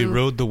to... We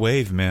rode the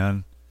wave,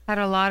 man. Had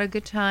a lot of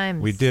good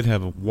times. We did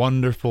have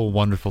wonderful,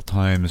 wonderful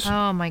times.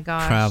 Oh, my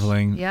gosh.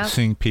 Traveling, Yep.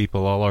 seeing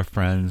people, all our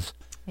friends.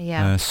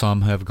 Yeah.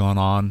 Some have gone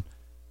on,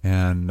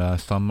 and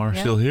some are Yep.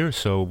 still here.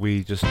 So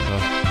we just,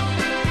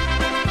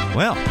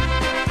 well,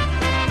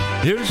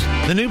 here's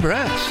the new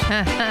brass.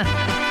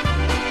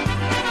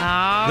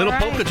 All Little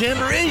right. polka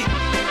jamboree.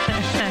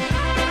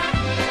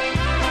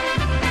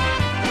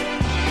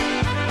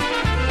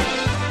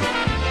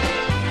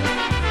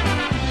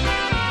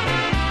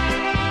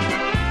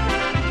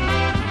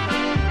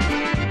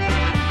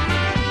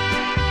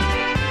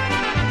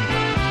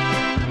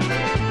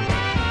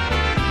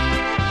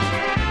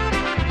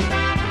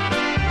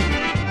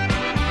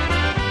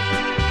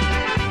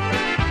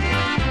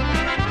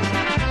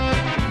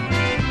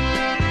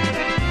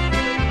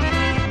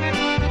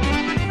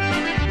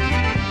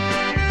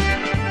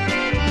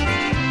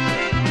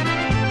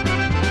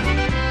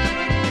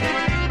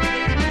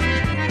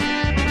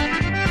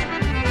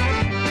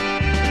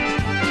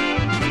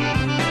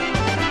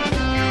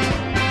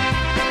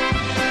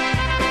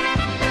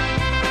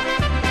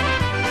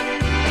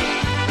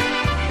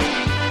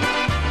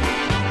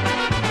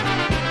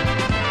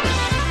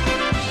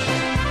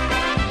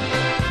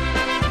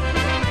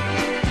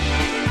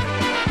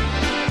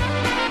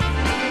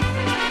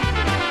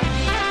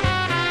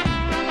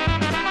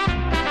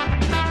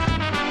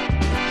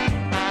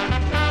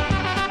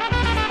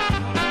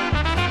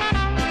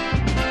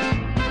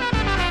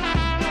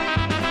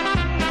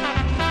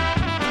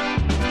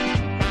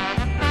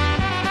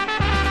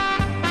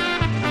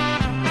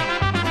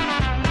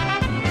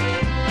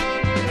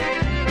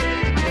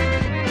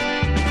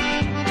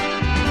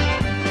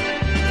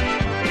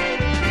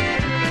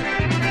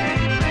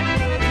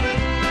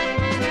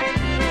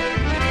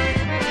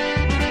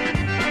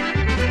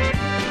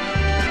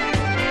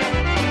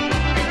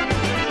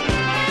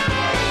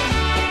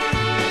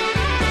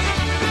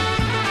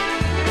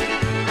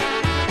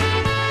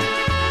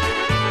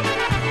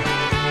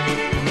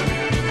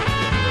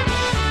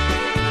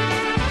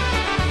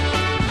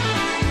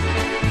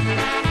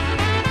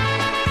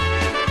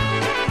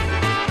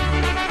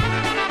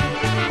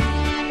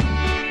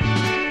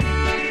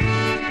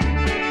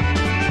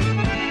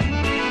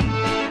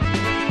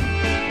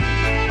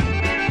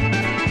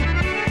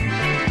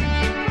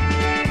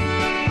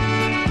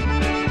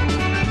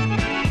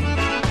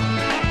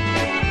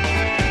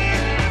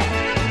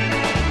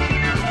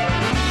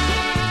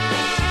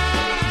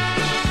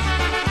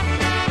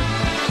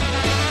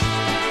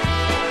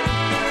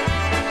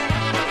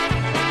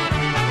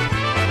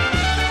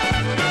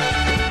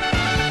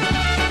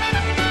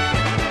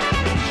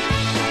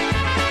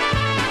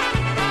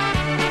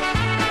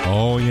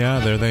 Oh, yeah,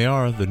 there they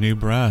are, the new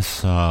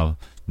brass.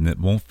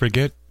 Won't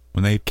forget,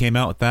 when they came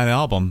out with that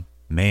album,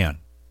 man,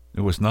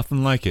 it was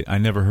nothing like it. I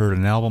never heard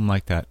an album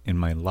like that in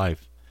my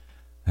life.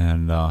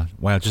 And,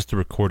 wow, just the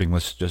recording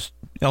was just,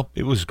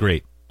 it was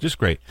great, just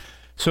great.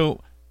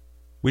 So,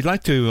 we'd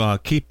like to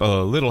keep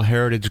a little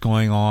heritage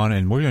going on,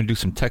 and we're going to do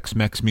some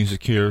Tex-Mex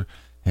music here.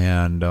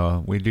 And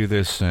we do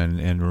this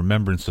in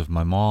remembrance of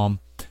my mom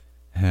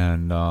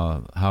and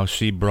how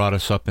she brought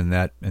us up in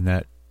that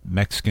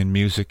Mexican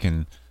music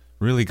and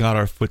really got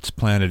our foots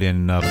planted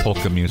in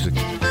polka music.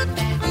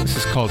 This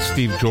is called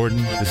Steve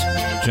Jordan, this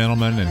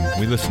gentleman, and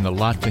we listened a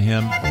lot to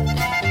him.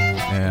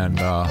 And,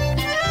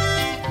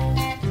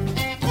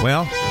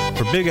 well,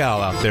 for Big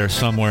Al out there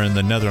somewhere in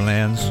the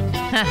Netherlands.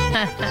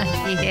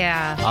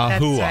 Yeah,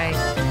 that's Ahua. right.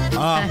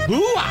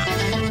 Ahua!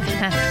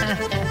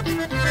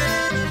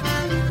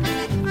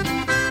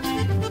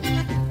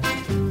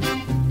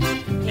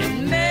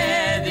 En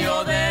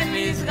medio de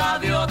mis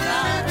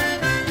gaviotas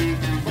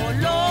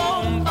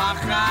voló un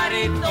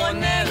pajarito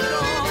negro,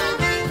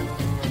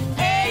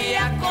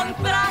 ella con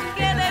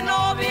traje de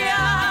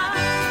novia,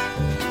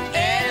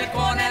 él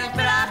con el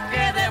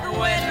traje de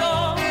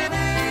vuelo,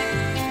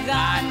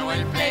 ganó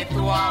el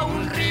pleito a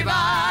un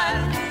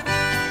rival,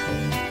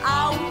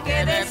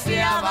 aunque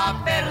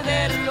deseaba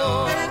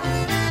perderlo.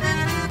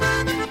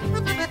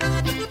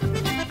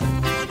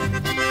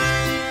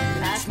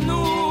 Las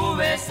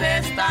nubes se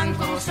están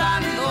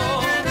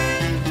cruzando,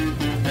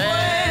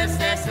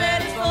 ese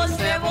cerco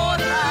se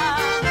borra,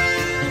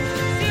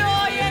 se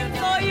oyen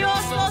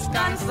sollozos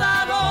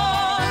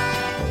cansados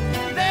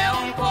de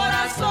un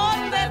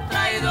corazón de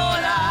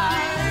traidora,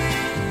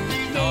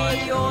 no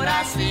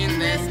llora sin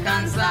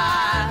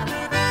descansar,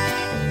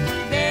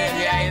 de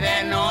día y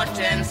de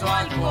noche en su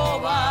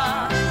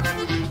alcoba.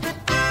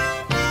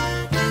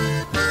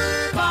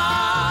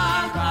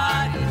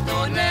 Pajarito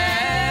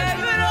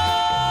negro,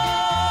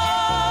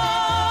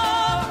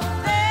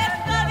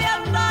 deja de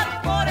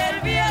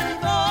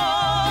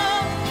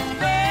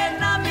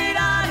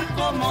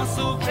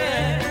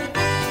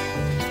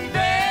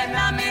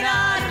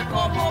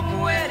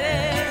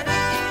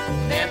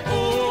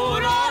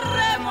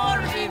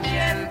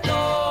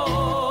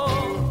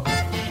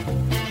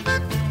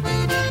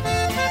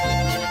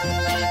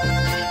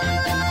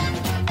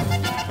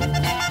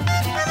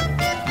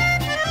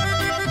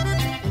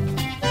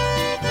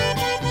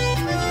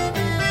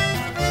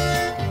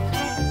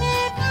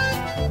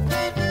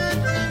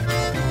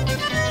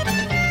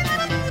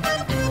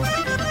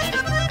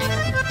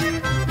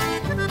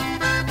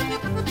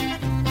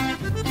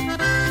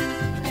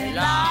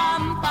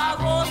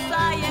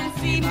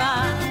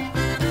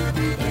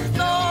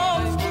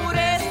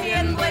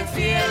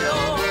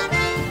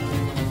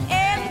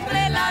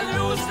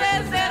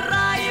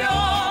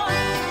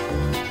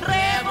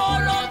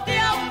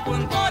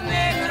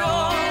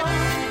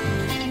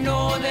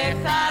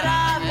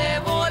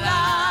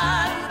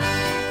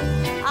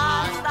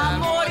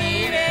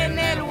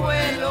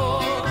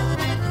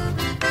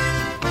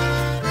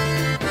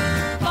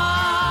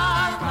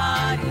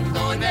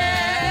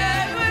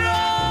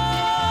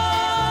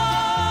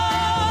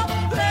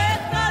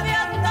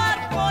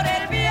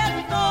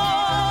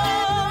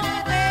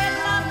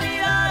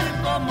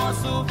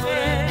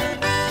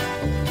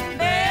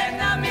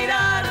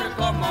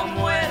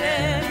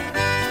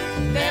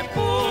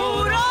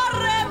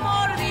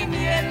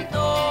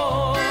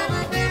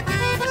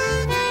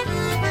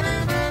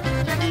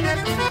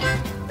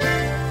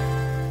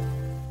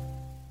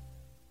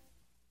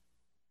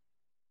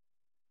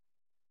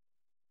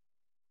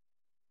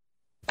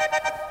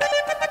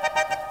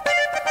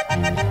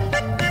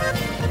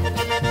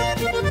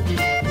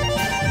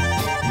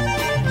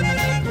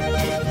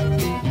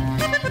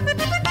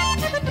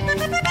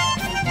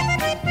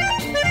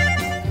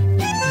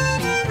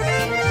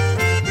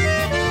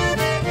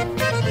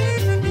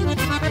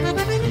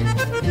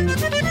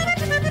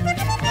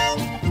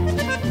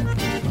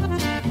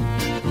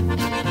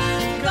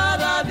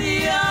Cada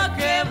día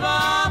que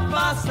va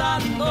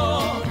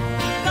pasando,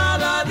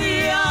 cada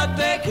día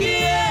te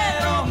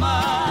quiero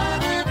más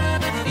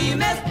y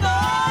me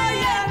estoy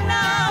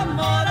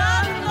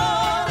enamorando.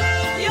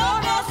 Yo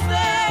no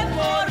sé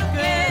por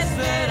qué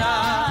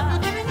será,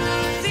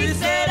 si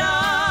será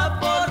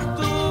por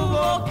tu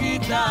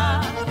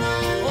boquita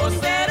o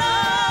será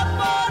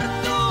por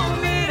tu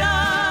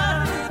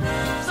mirar.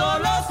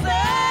 Solo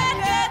sé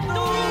que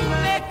tú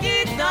me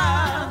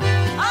quitas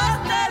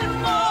hasta el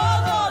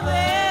modo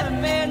de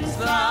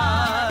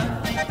pensar.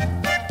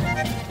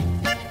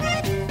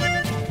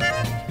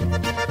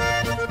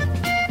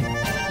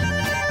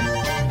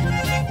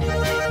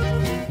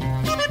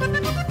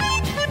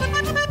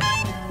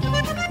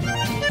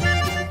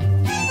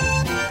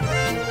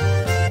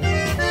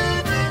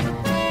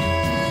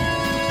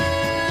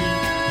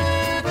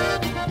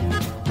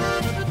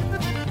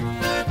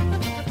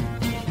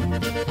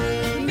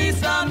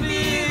 Mis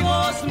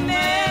amigos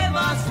me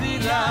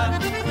vacilan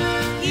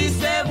y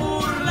se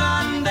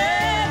burlan de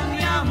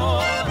mi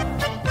amor.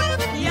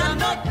 Ya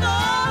no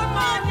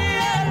tomo ni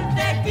el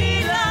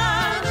tequila,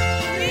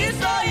 ni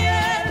soy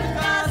el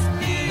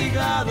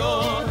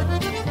castigador.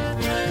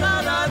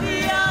 Cada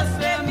día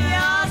se me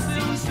hace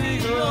un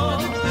siglo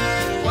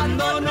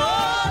cuando no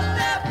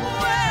te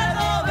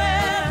puedo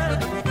ver,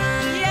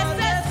 y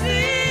ese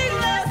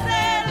siglo es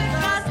el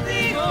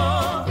castigo.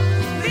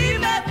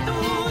 Dime tú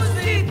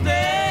si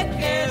te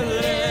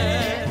quedé.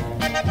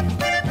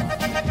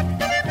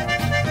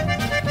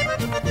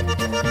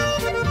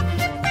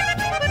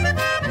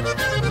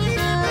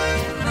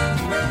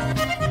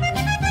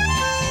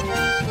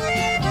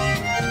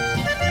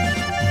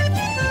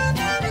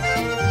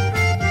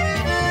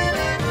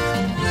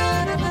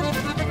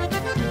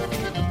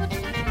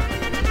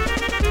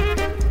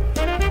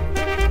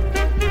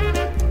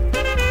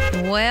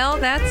 Well,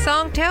 that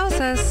song tells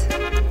us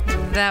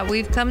that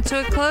we've come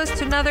to a close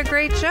to another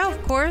great show,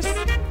 of course.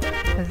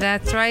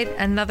 That's right,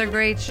 another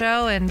great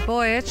show, and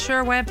boy, it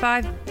sure went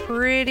by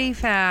pretty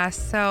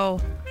fast. So,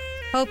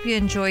 hope you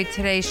enjoyed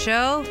today's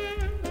show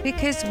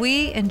because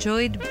we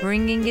enjoyed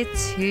bringing it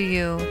to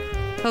you.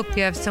 Hope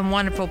you have some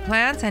wonderful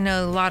plans. I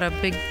know a lot of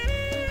big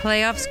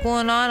playoffs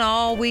going on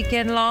all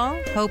weekend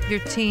long. Hope your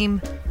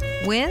team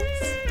wins.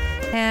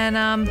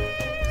 And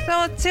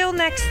so until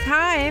next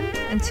time,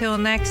 until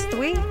next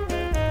week,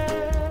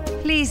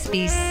 please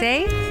be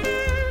safe.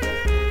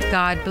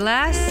 God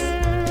bless.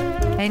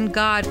 And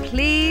God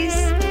please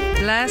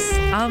bless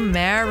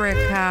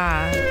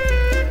America.